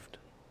saved.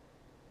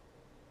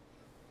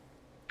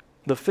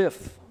 The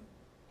fifth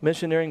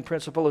missionarying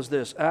principle is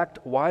this: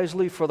 act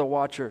wisely for the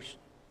watchers.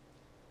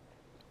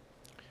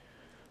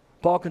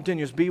 Paul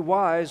continues, be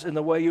wise in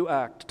the way you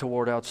act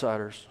toward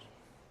outsiders.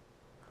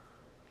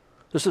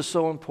 This is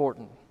so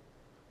important.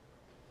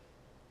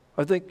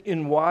 I think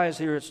in wise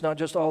here, it's not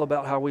just all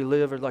about how we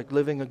live or like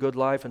living a good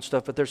life and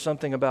stuff, but there's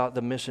something about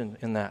the mission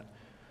in that.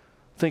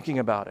 Thinking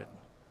about it.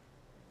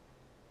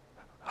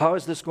 How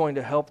is this going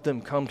to help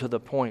them come to the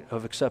point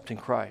of accepting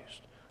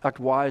Christ? Act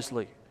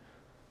wisely.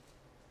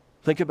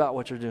 Think about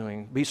what you're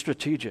doing. Be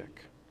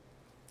strategic.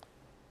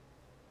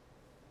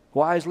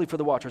 Wisely for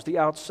the watchers, the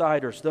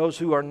outsiders, those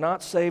who are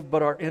not saved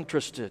but are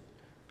interested.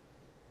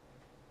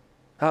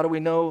 How do we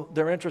know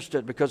they're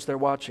interested? Because they're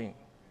watching.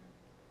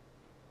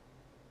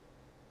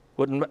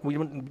 We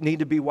wouldn't need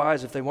to be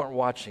wise if they weren't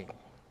watching.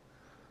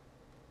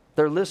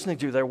 They're listening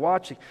to you, they're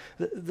watching.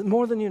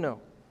 More than you know.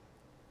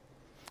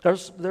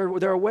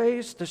 There are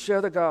ways to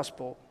share the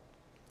gospel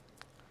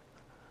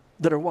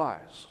that are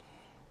wise.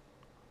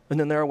 And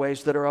then there are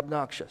ways that are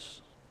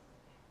obnoxious.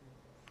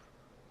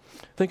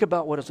 Think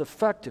about what is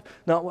effective,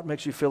 not what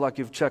makes you feel like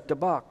you've checked a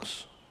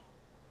box.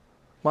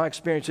 My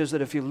experience is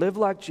that if you live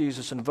like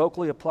Jesus and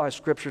vocally apply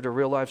Scripture to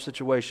real life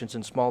situations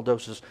in small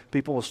doses,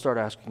 people will start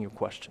asking you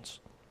questions.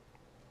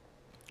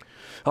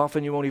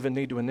 Often you won't even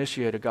need to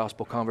initiate a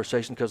gospel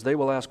conversation because they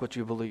will ask what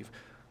you believe,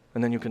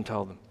 and then you can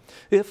tell them.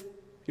 If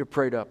you're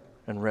prayed up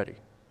and ready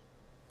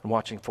and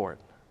watching for it.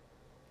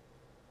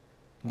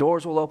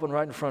 Doors will open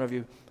right in front of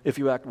you if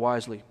you act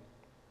wisely.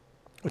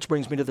 Which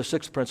brings me to the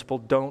sixth principle: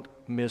 don't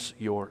miss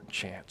your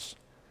chance.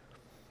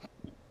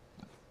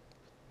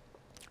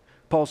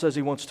 Paul says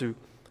he wants to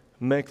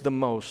make the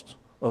most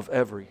of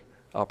every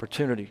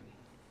opportunity.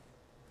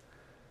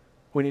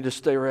 We need to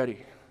stay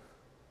ready.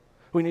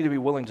 We need to be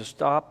willing to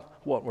stop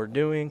what we're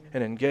doing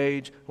and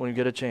engage when we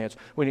get a chance.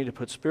 We need to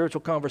put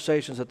spiritual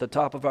conversations at the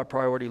top of our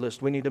priority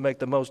list. We need to make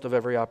the most of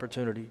every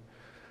opportunity.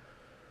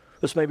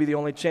 This may be the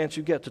only chance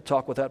you get to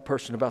talk with that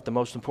person about the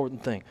most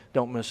important thing.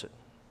 Don't miss it.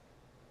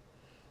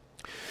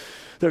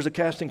 There's a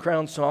Casting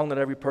Crowns song that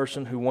every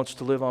person who wants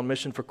to live on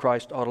mission for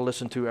Christ ought to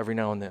listen to every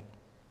now and then.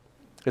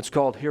 It's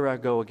called Here I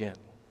Go Again.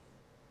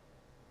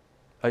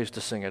 I used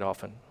to sing it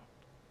often.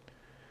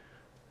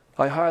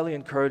 I highly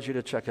encourage you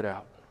to check it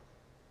out.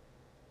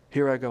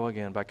 Here I Go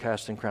Again by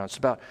Casting Crowns. It's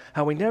about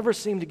how we never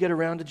seem to get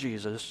around to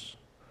Jesus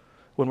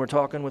when we're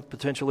talking with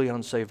potentially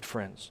unsaved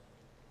friends.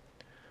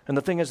 And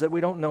the thing is that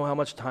we don't know how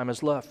much time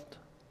is left.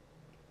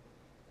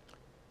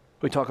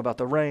 We talk about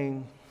the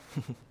rain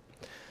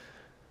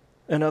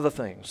and other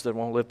things that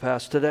won't live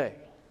past today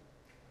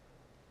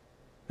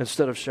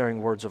instead of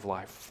sharing words of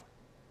life.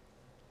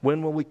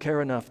 When will we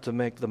care enough to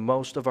make the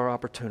most of our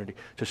opportunity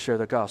to share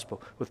the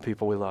gospel with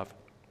people we love?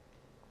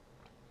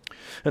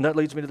 And that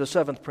leads me to the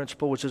seventh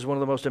principle, which is one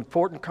of the most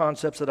important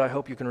concepts that I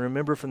hope you can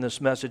remember from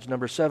this message.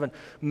 Number 7,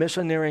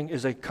 missioneering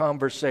is a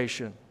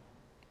conversation.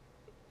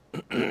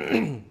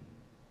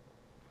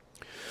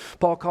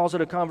 Paul calls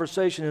it a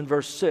conversation in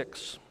verse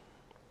 6.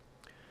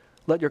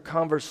 Let your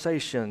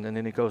conversation, and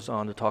then he goes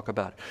on to talk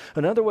about it.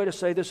 Another way to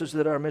say this is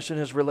that our mission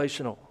is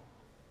relational.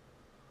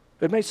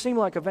 It may seem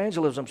like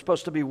evangelism is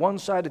supposed to be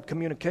one-sided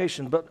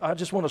communication, but I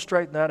just want to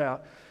straighten that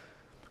out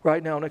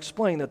right now and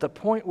explain that the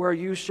point where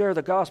you share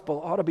the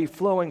gospel ought to be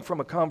flowing from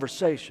a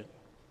conversation.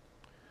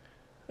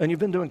 And you've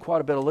been doing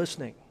quite a bit of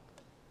listening.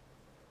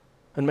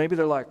 And maybe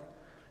they're like,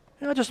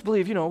 I just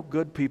believe,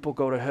 good people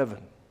go to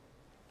heaven.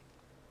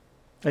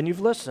 And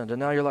you've listened, and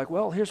now you're like,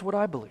 well, here's what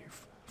I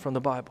believe from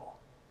the Bible.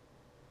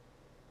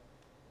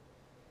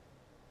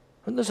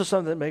 And this is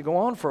something that may go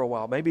on for a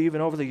while, maybe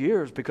even over the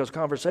years, because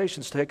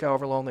conversations take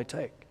however long they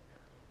take.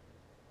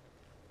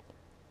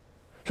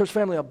 Church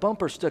family, a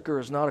bumper sticker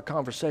is not a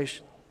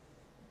conversation.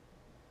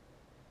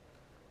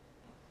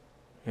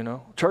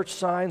 Church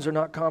signs are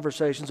not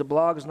conversations. A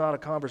blog is not a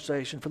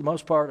conversation. For the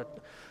most part,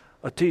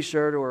 a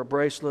t-shirt or a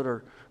bracelet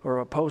or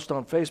a post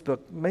on Facebook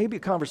may be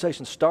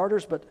conversation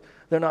starters, but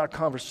they're not a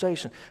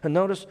conversation. And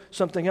notice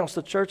something else.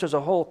 The church as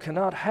a whole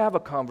cannot have a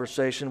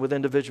conversation with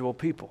individual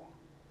people.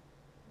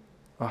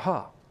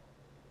 Aha.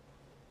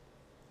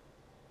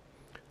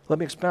 Let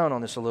me expound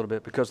on this a little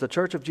bit, because the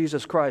Church of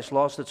Jesus Christ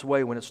lost its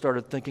way when it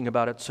started thinking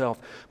about itself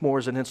more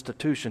as an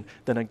institution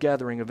than a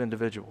gathering of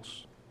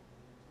individuals.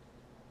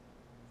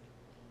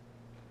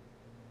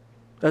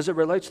 As it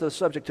relates to the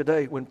subject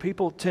today, when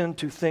people tend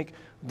to think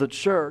the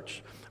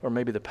church, or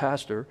maybe the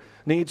pastor,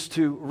 needs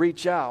to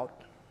reach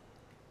out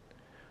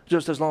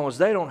just as long as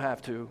they don't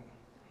have to,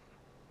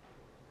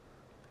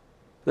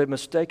 they've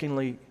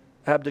mistakenly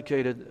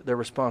abdicated their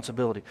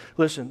responsibility.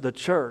 Listen, the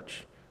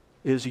church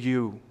is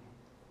you.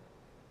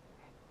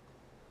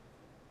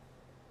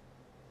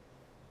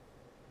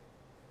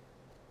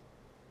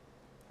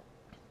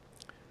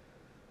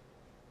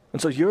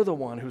 And so you're the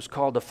one who's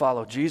called to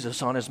follow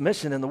Jesus on his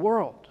mission in the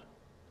world.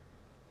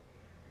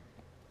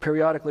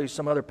 Periodically,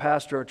 some other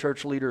pastor or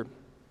church leader,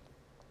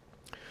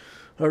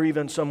 or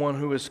even someone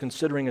who is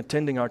considering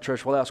attending our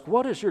church, will ask,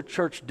 what is your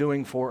church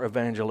doing for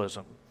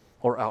evangelism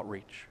or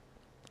outreach?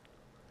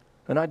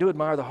 And I do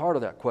admire the heart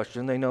of that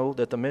question. They know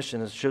that the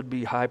mission should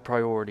be high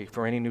priority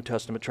for any New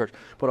Testament church.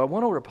 But I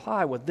want to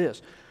reply with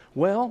this.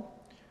 Well,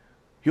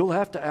 you'll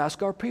have to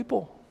ask our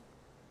people.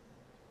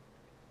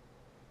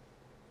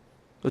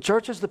 The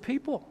church is the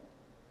people.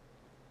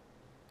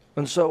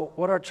 And so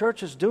what our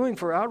church is doing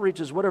for outreach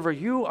is whatever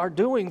you are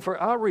doing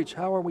for outreach.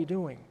 How are we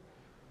doing?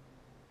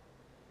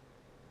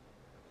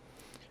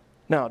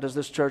 Now, does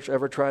this church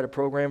ever try to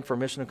program for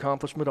mission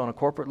accomplishment on a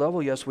corporate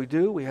level? Yes, we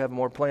do. We have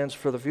more plans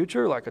for the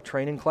future, like a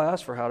training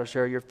class for how to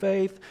share your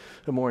faith,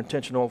 a more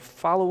intentional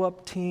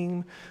follow-up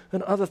team,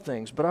 and other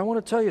things. But I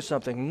want to tell you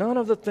something. None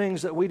of the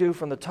things that we do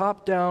from the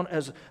top down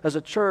as a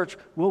church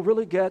will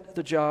really get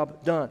the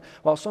job done.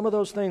 While some of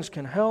those things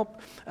can help,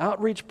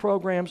 outreach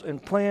programs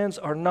and plans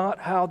are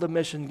not how the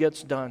mission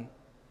gets done.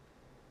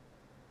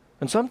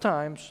 And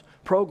sometimes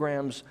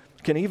programs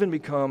can even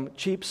become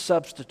cheap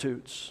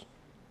substitutes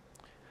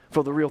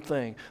for the real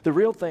thing. The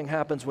real thing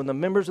happens when the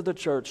members of the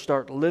church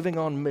start living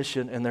on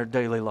mission in their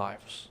daily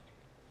lives.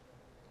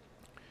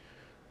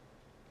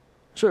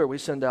 Sure, we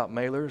send out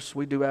mailers,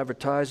 we do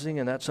advertising,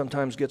 and that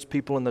sometimes gets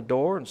people in the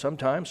door, and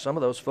sometimes some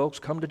of those folks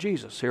come to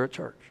Jesus here at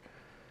church.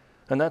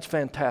 And that's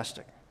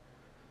fantastic.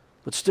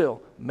 But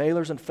still,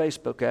 mailers and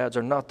Facebook ads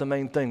are not the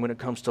main thing when it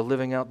comes to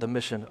living out the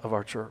mission of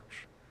our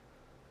church.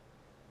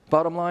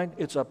 Bottom line,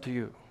 it's up to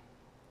you.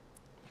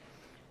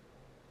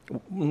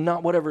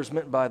 Not whatever is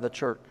meant by the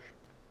church.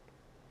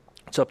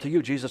 It's up to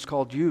you. Jesus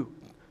called you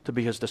to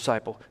be his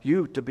disciple,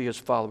 you to be his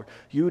follower,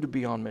 you to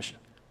be on mission.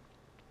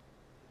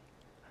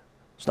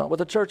 It's not what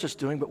the church is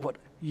doing, but what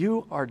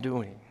you are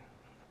doing.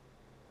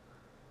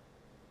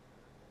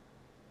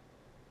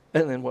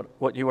 And then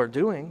what you are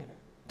doing,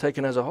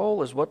 taken as a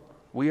whole, is what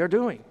we are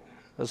doing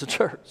as a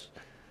church.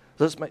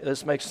 Does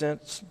this make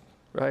sense?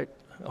 Right?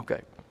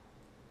 Okay.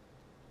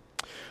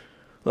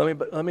 Let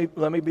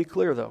me be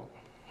clear, though.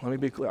 Let me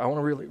be clear. I want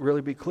to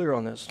really be clear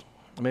on this.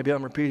 Maybe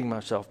I'm repeating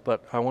myself,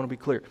 but I want to be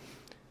clear.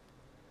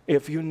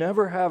 If you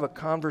never have a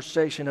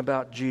conversation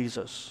about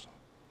Jesus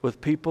with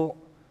people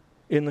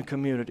in the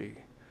community,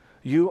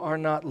 you are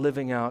not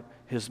living out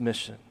his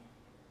mission.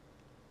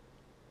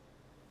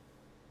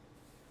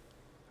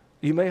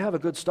 You may have a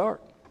good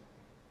start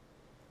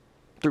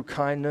through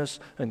kindness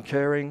and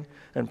caring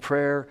and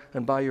prayer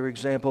and by your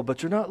example,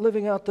 but you're not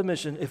living out the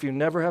mission if you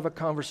never have a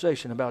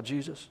conversation about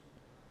Jesus.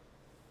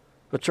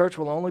 The church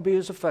will only be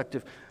as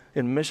effective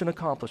in mission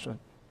accomplishment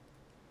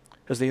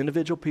as the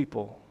individual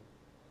people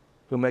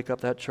who make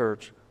up that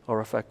church are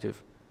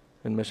effective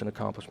in mission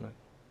accomplishment.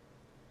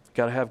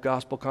 Got to have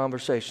gospel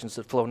conversations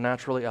that flow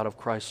naturally out of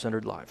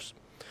Christ-centered lives.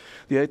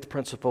 The eighth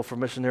principle for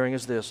missionarying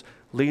is this: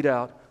 lead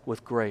out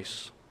with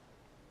grace.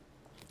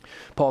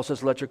 Paul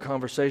says, let your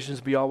conversations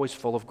be always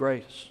full of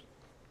grace.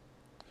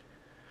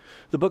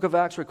 The book of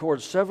Acts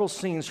records several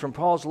scenes from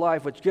Paul's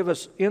life which give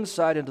us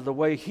insight into the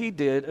way he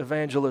did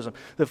evangelism.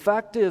 The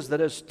fact is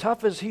that as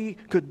tough as he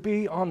could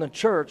be on the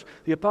church,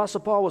 the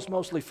Apostle Paul was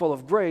mostly full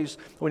of grace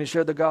when he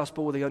shared the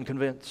gospel with the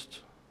unconvinced.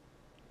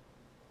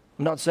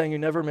 I'm not saying you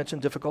never mention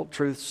difficult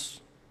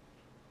truths.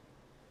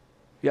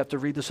 You have to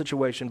read the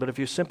situation, but if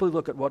you simply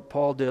look at what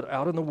Paul did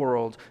out in the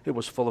world, it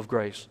was full of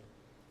grace.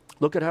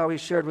 Look at how he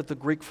shared with the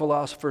Greek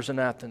philosophers in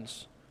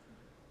Athens,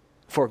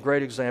 for a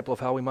great example of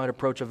how we might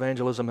approach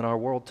evangelism in our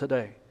world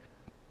today.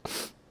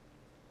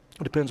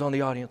 It depends on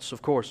the audience,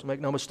 of course. Make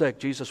no mistake,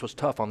 Jesus was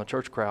tough on the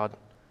church crowd.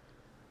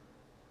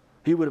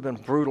 He would have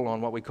been brutal on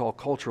what we call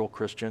cultural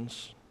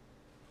Christians.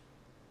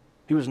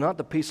 He was not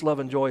the peace, love,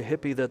 and joy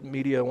hippie that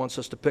media wants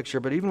us to picture,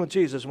 but even with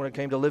Jesus, when it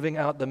came to living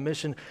out the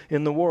mission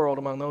in the world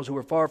among those who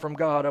were far from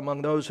God,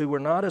 among those who were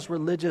not as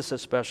religious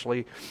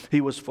especially,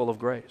 he was full of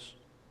grace.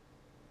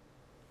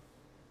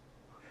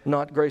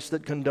 Not grace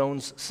that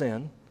condones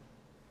sin,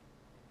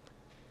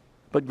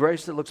 but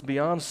grace that looks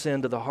beyond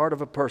sin to the heart of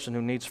a person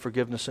who needs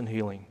forgiveness and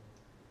healing.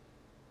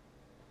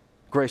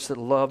 Grace that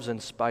loves in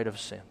spite of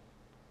sin.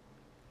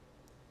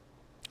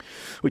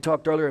 We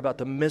talked earlier about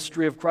the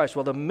mystery of Christ.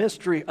 Well, the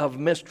mystery of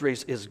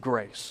mysteries is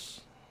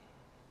grace.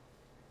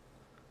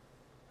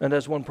 And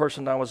as one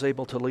person I was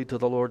able to lead to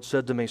the Lord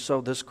said to me, so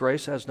this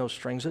grace has no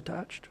strings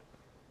attached?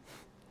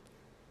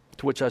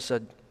 To which I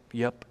said,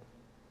 yep.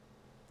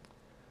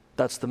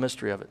 That's the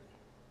mystery of it.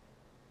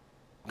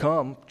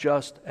 Come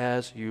just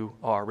as you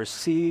are.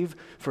 Receive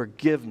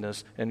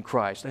forgiveness in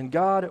Christ. And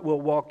God will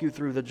walk you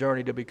through the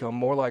journey to become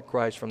more like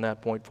Christ from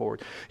that point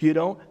forward. You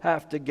don't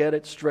have to get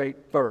it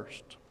straight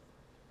first.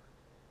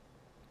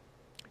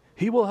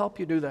 He will help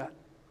you do that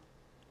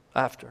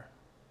after.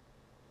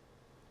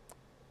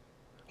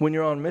 When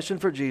you're on mission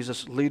for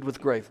Jesus, lead with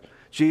grace.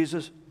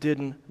 Jesus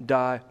didn't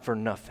die for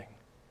nothing,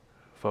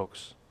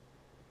 folks.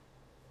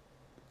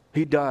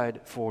 He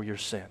died for your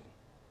sin.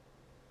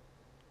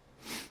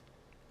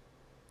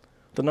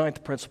 The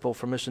ninth principle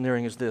for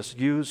missioneering is this: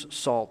 use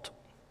salt.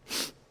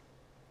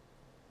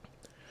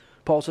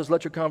 Paul says,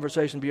 let your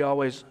conversation be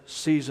always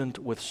seasoned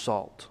with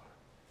salt.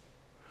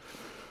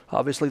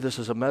 Obviously, this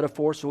is a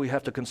metaphor, so we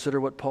have to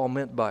consider what Paul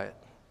meant by it.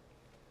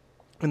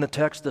 In the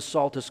text, the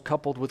salt is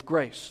coupled with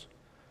grace.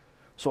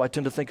 So I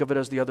tend to think of it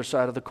as the other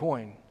side of the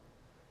coin.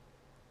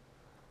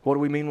 What do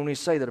we mean when we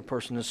say that a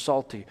person is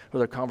salty or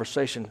their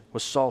conversation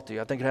was salty?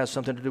 I think it has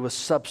something to do with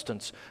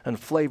substance and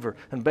flavor,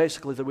 and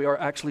basically that we are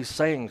actually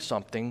saying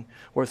something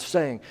worth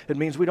saying. It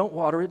means we don't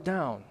water it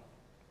down.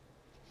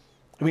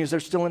 It means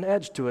there's still an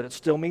edge to it. It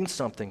still means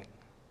something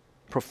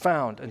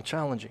profound and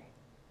challenging.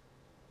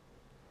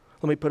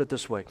 Let me put it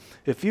this way.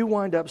 If you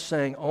wind up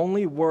saying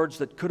only words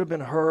that could have been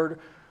heard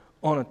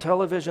on a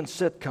television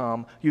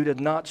sitcom, you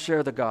did not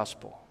share the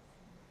gospel.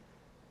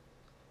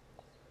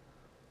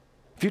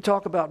 If you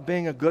talk about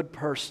being a good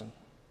person,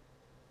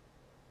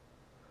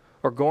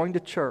 or going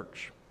to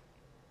church,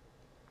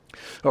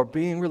 or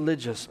being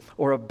religious,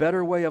 or a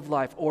better way of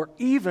life, or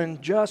even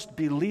just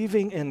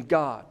believing in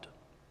God,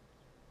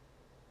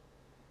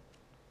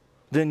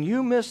 then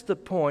you missed the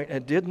point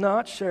and did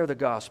not share the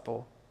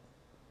gospel,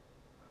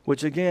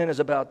 which again is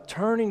about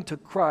turning to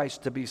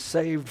Christ to be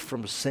saved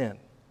from sin.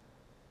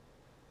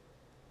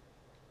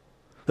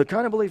 The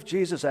kind of belief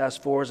Jesus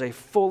asked for is a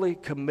fully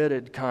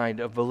committed kind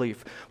of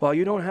belief. While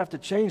you don't have to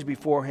change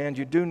beforehand,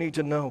 you do need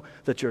to know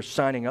that you're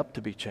signing up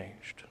to be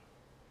changed.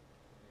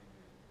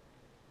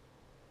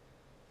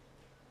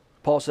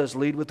 Paul says,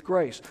 lead with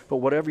grace, but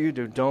whatever you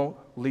do, don't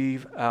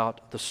leave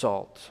out the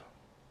salt.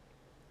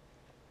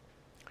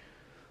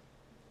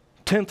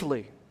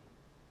 Tenthly.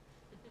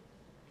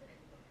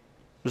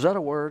 Is that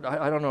a word?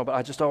 I don't know, but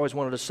I just always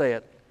wanted to say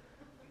it.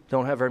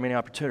 Don't have very many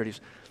opportunities.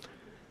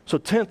 So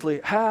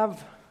tenthly,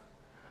 have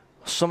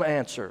some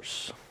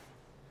answers.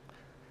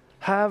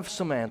 Have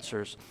some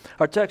answers.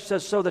 Our text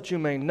says, so that you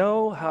may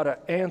know how to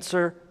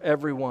answer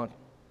everyone.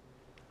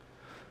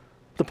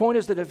 The point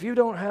is that if you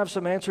don't have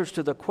some answers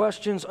to the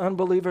questions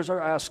unbelievers are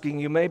asking,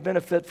 you may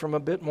benefit from a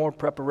bit more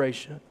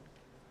preparation.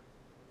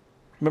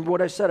 Remember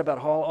what I said about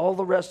how all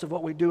the rest of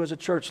what we do as a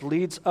church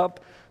leads up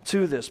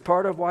to this.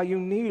 Part of why you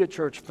need a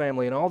church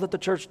family and all that the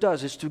church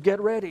does is to get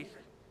ready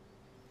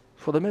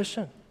for the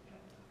mission.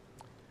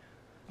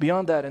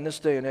 Beyond that, in this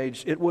day and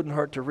age, it wouldn't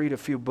hurt to read a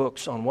few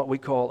books on what we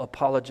call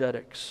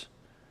apologetics.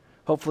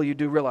 Hopefully you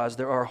do realize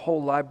there are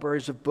whole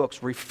libraries of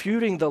books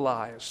refuting the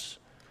lies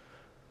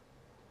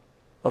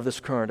of this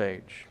current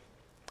age.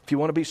 If you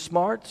want to be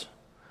smart,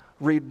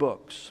 read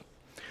books.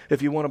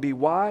 If you want to be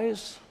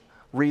wise,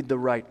 read the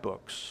right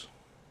books.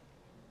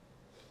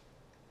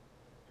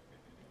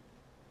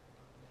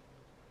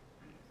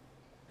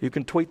 You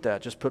can tweet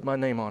that, just put my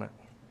name on it.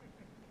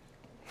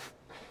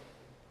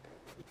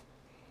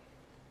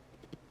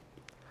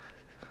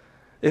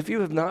 If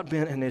you have not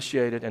been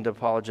initiated into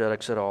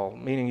apologetics at all,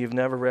 meaning you've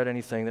never read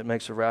anything that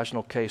makes a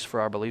rational case for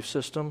our belief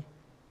system,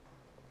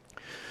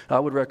 I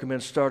would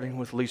recommend starting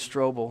with Lee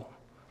Strobel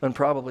and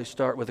probably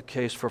start with a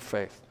case for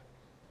faith.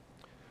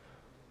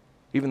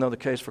 Even though the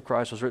case for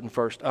Christ was written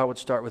first, I would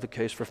start with the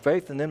case for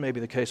faith and then maybe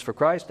the case for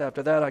Christ.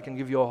 After that, I can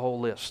give you a whole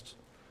list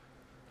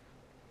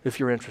if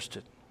you're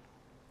interested.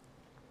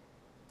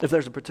 If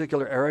there's a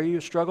particular area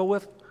you struggle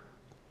with,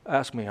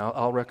 ask me.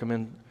 I'll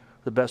recommend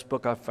the best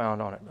book I've found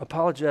on it.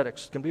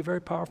 Apologetics can be very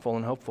powerful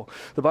and hopeful.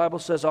 The Bible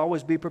says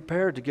always be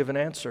prepared to give an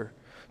answer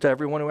to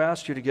everyone who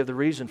asks you to give the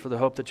reason for the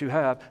hope that you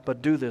have,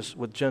 but do this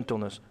with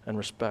gentleness and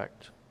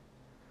respect.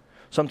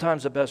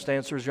 Sometimes the best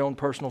answer is your own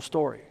personal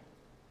story.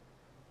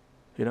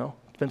 You know,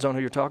 depends on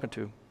who you're talking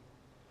to.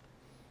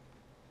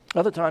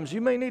 Other times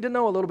you may need to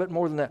know a little bit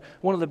more than that.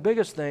 One of the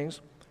biggest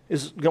things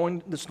that's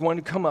going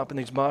to come up in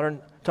these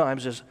modern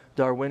times is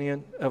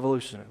Darwinian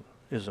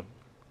evolutionism,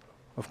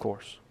 of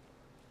course.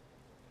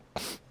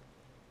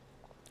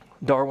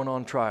 Darwin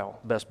on Trial,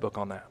 best book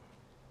on that,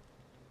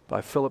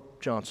 by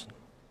Philip Johnson.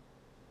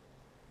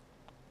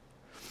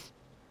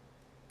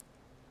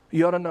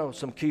 You ought to know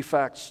some key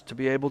facts to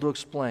be able to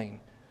explain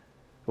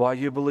why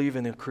you believe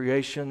in the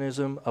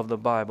creationism of the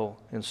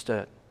Bible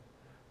instead.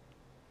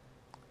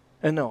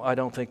 And no, I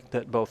don't think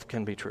that both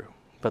can be true,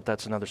 but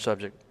that's another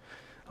subject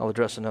I'll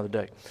address another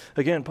day.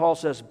 Again, Paul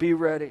says, be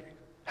ready.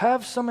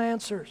 Have some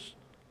answers.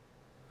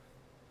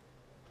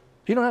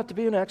 You don't have to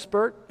be an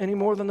expert any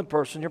more than the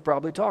person you're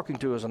probably talking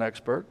to is an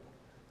expert.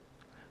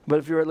 But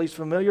if you're at least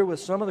familiar with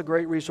some of the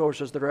great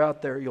resources that are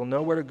out there, you'll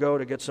know where to go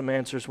to get some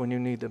answers when you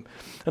need them.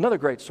 Another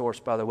great source,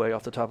 by the way,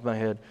 off the top of my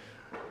head,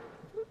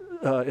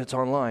 it's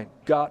online,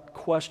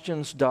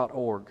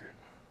 gotquestions.org.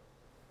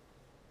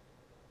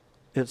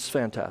 It's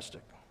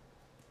fantastic.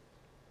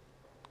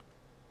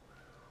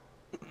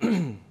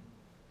 You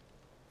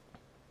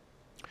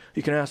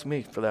can ask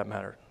me for that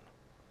matter.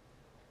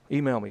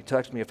 Email me,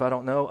 text me. If I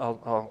don't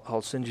know,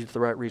 I'll send you to the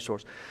right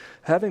resource.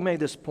 Having made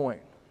this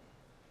point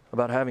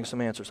about having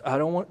some answers, I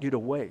don't want you to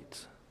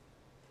wait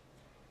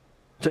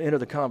to enter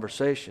the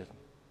conversation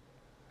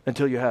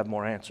until you have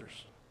more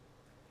answers.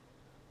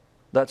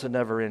 That's a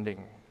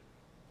never-ending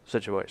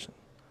situation.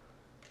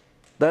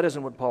 That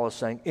isn't what Paul is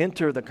saying.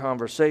 Enter the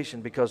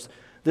conversation, because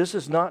this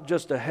is not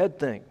just a head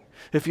thing.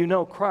 If you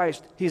know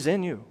Christ, He's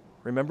in you,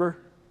 remember?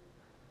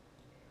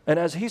 And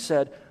as he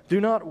said, do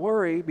not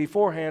worry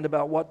beforehand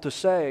about what to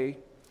say.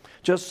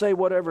 Just say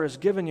whatever is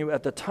given you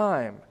at the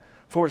time,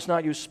 for it's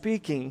not you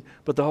speaking,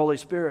 but the Holy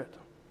Spirit.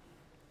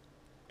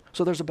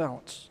 So there's a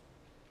balance.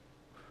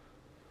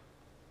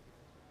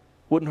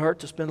 Wouldn't hurt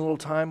to spend a little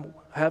time,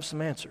 have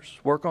some answers,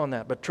 work on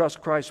that, but trust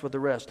Christ with the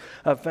rest.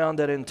 I've found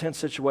that in tense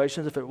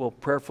situations, if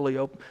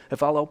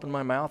I'll open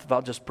my mouth, if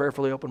I'll just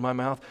prayerfully open my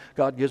mouth,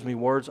 God gives me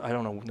words, I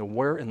don't know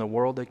where in the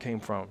world they came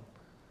from.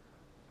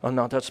 I'm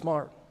not that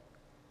smart.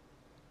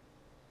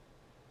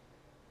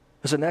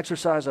 It's an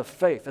exercise of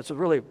faith. It's a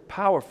really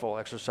powerful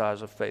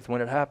exercise of faith.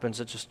 When it happens,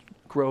 it just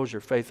grows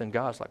your faith in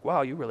God. It's like,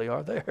 wow, you really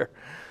are there.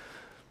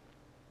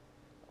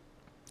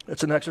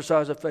 It's an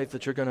exercise of faith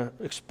that you're going to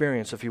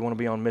experience if you want to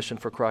be on mission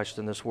for Christ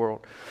in this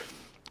world.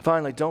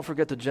 Finally, don't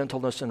forget the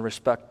gentleness and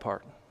respect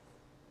part,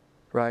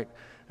 right?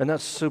 And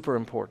that's super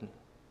important.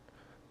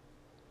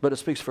 But it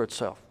speaks for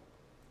itself.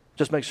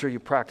 Just make sure you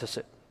practice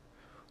it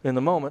in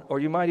the moment, or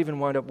you might even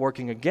wind up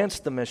working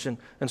against the mission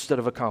instead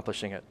of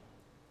accomplishing it.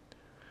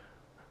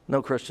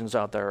 No Christians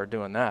out there are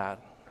doing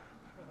that,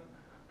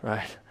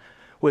 right?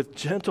 With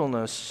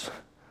gentleness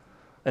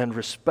and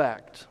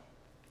respect,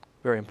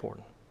 very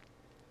important.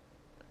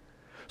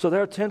 So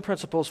there are 10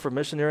 principles for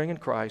missionarying in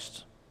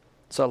Christ.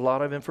 It's a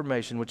lot of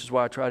information, which is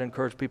why I try to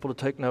encourage people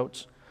to take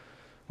notes.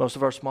 Most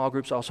of our small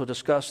groups also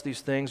discuss these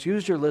things.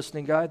 Use your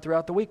listening guide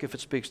throughout the week if it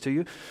speaks to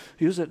you.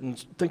 Use it and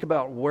think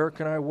about where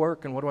can I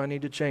work and what do I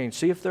need to change.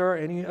 See if there are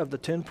any of the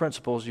 10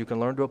 principles you can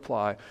learn to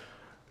apply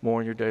more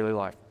in your daily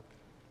life.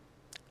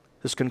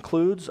 This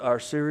concludes our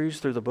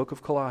series through the book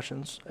of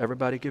Colossians.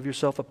 Everybody give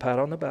yourself a pat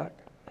on the back.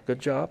 Good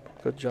job,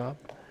 good job.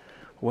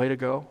 Way to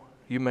go.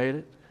 You made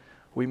it.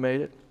 We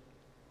made it.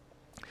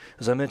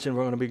 As I mentioned,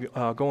 we're going to be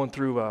going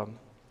through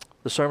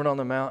the Sermon on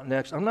the Mount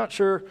next. I'm not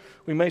sure.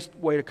 We may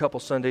wait a couple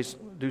Sundays,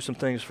 do some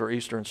things for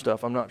Easter and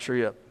stuff. I'm not sure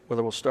yet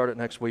whether we'll start it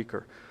next week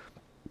or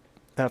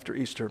after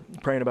Easter.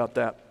 I'm praying about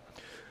that.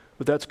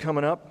 But that's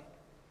coming up.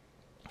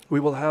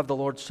 We will have the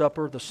Lord's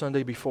Supper the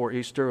Sunday before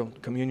Easter,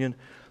 communion.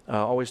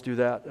 Always do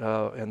that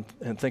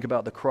and think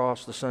about the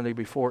cross the Sunday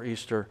before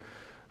Easter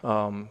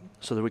so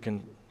that we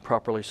can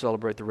properly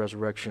celebrate the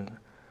resurrection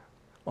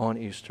on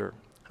Easter.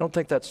 I don't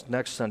think that's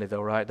next Sunday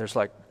though, right? There's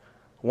like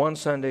one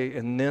Sunday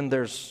and then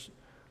there's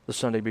the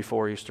Sunday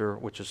before Easter,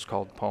 which is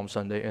called Palm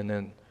Sunday, and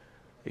then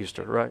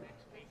Easter, right?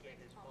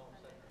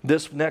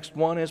 This next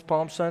one is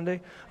Palm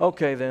Sunday?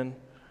 Okay then,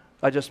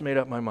 I just made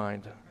up my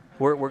mind.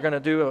 We're going to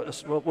do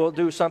we'll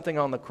do something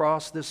on the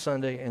cross this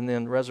Sunday, and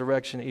then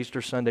resurrection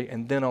Easter Sunday,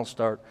 and then I'll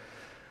start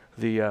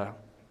the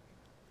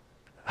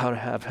How to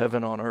Have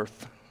Heaven on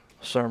Earth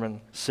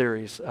sermon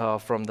series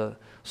from the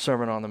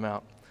Sermon on the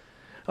Mount.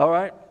 All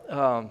right.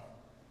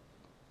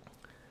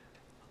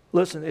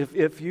 Listen,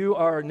 if you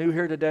are new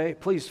here today,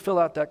 please fill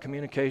out that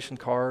communication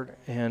card,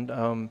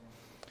 and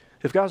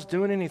if God's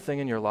doing anything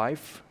in your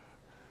life,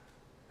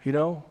 you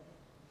know.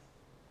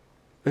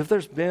 If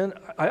there's been,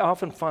 I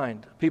often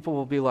find people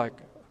will be like,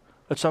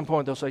 at some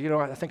point they'll say, you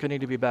know, I think I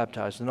need to be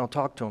baptized, and I'll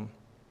talk to them.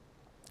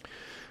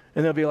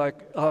 And they'll be like,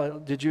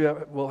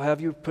 have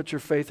you put your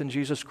faith in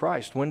Jesus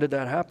Christ? When did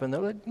that happen?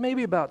 They're like,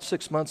 maybe about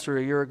 6 months or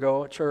a year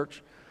ago at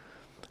church.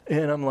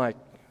 And I'm like,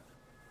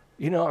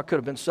 you know, I could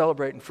have been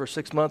celebrating for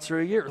 6 months or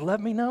a year.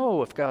 Let me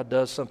know if God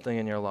does something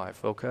in your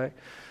life, okay?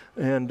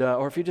 And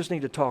or if you just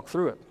need to talk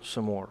through it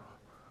some more,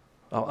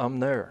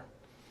 I'm there.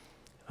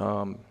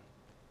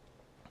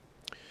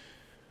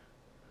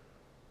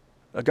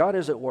 God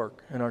is at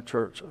work in our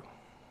church.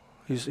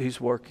 He's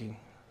working.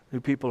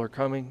 New people are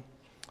coming.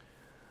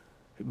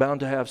 Bound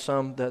to have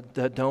some that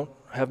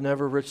have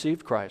never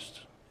received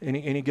Christ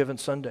any given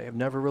Sunday, have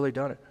never really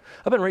done it.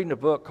 I've been reading a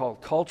book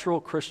called Cultural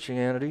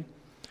Christianity,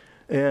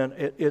 and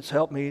it's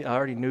helped me. I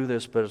already knew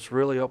this, but it's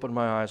really opened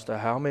my eyes to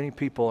how many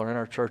people are in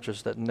our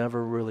churches that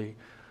never really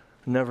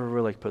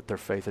put their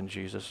faith in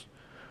Jesus.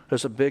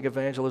 There's a big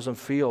evangelism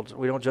field.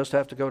 We don't just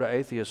have to go to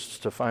atheists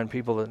to find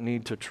people that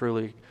need to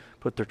truly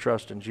put their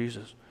trust in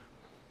Jesus.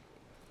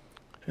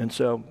 And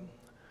so,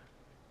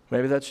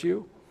 maybe that's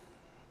you.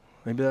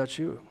 Maybe that's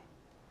you.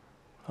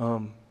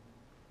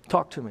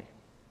 Talk to me.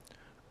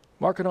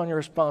 Mark it on your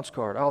response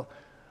card.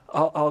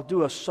 I'll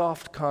do a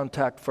soft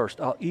contact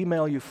first. I'll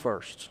email you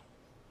first.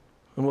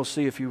 And we'll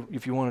see if you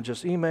want to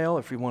just email,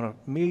 if you want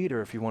to meet,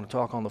 or if you want to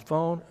talk on the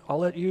phone. I'll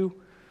let you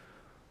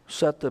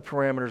set the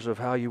parameters of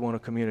how you want to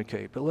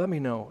communicate. But let me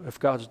know if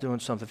God's doing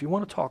something. If you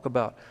want to talk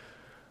about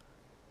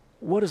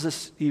what does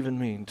this even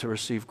mean to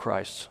receive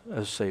Christ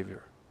as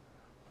Savior?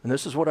 And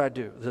this is what I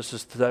do.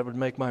 That would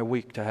make my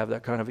week to have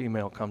that kind of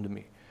email come to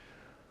me.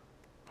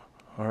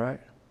 All right?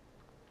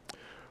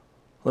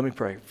 Let me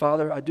pray.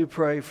 Father, I do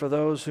pray for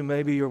those who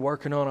maybe you're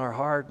working on our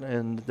heart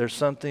and there's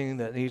something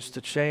that needs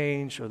to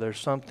change, or there's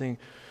something,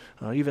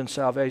 even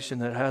salvation,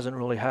 that hasn't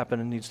really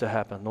happened and needs to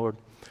happen. Lord,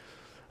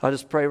 I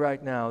just pray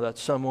right now that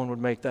someone would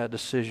make that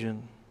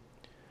decision.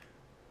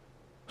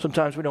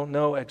 Sometimes we don't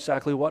know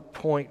exactly what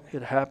point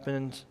it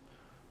happens.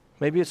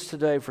 Maybe it's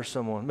today for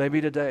someone.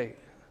 Maybe today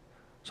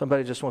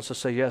somebody just wants to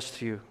say yes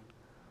to you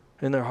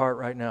in their heart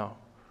right now.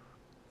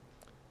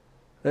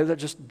 They're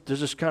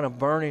just kind of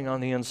burning on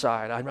the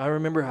inside. I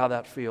remember how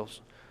that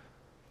feels.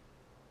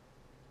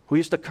 We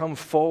used to come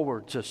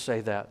forward to say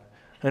that.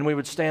 And we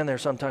would stand there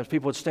sometimes.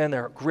 People would stand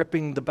there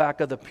gripping the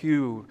back of the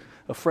pew,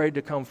 afraid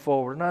to come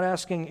forward. I'm not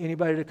asking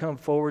anybody to come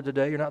forward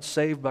today. You're not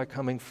saved by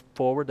coming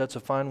forward. That's a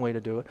fine way to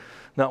do it.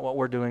 Not what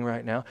we're doing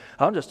right now.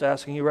 I'm just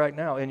asking you right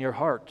now, in your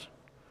heart,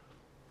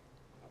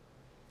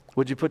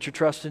 would you put your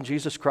trust in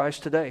Jesus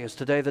Christ today? Is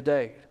today the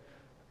day?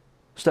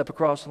 Step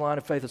across the line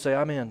of faith and say,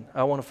 I'm in.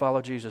 I want to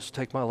follow Jesus.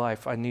 Take my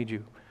life. I need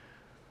you.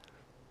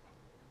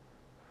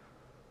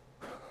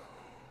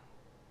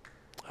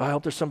 I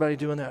hope there's somebody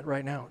doing that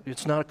right now.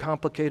 It's not a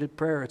complicated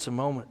prayer. It's a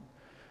moment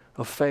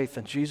of faith,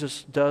 and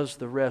Jesus does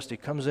the rest. He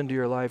comes into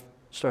your life,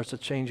 starts to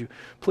change you.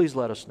 Please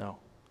let us know.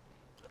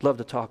 I'd love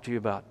to talk to you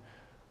about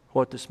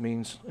what this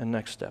means and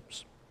next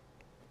steps.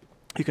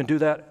 You can do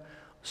that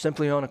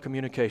simply on a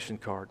communication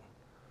card.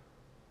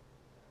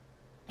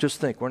 Just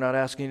think, we're not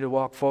asking you to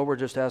walk forward,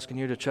 just asking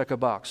you to check a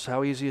box.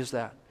 How easy is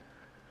that?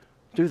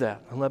 Do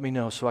that and let me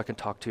know so I can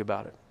talk to you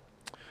about it.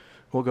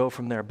 We'll go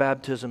from there.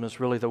 Baptism is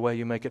really the way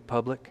you make it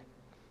public,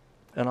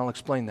 and I'll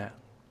explain that.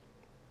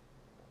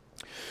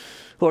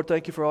 Lord,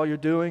 thank you for all you're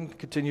doing.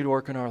 Continue to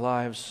work in our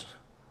lives.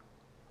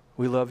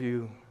 We love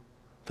you.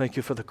 Thank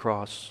you for the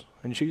cross.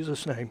 In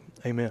Jesus' name,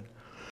 amen.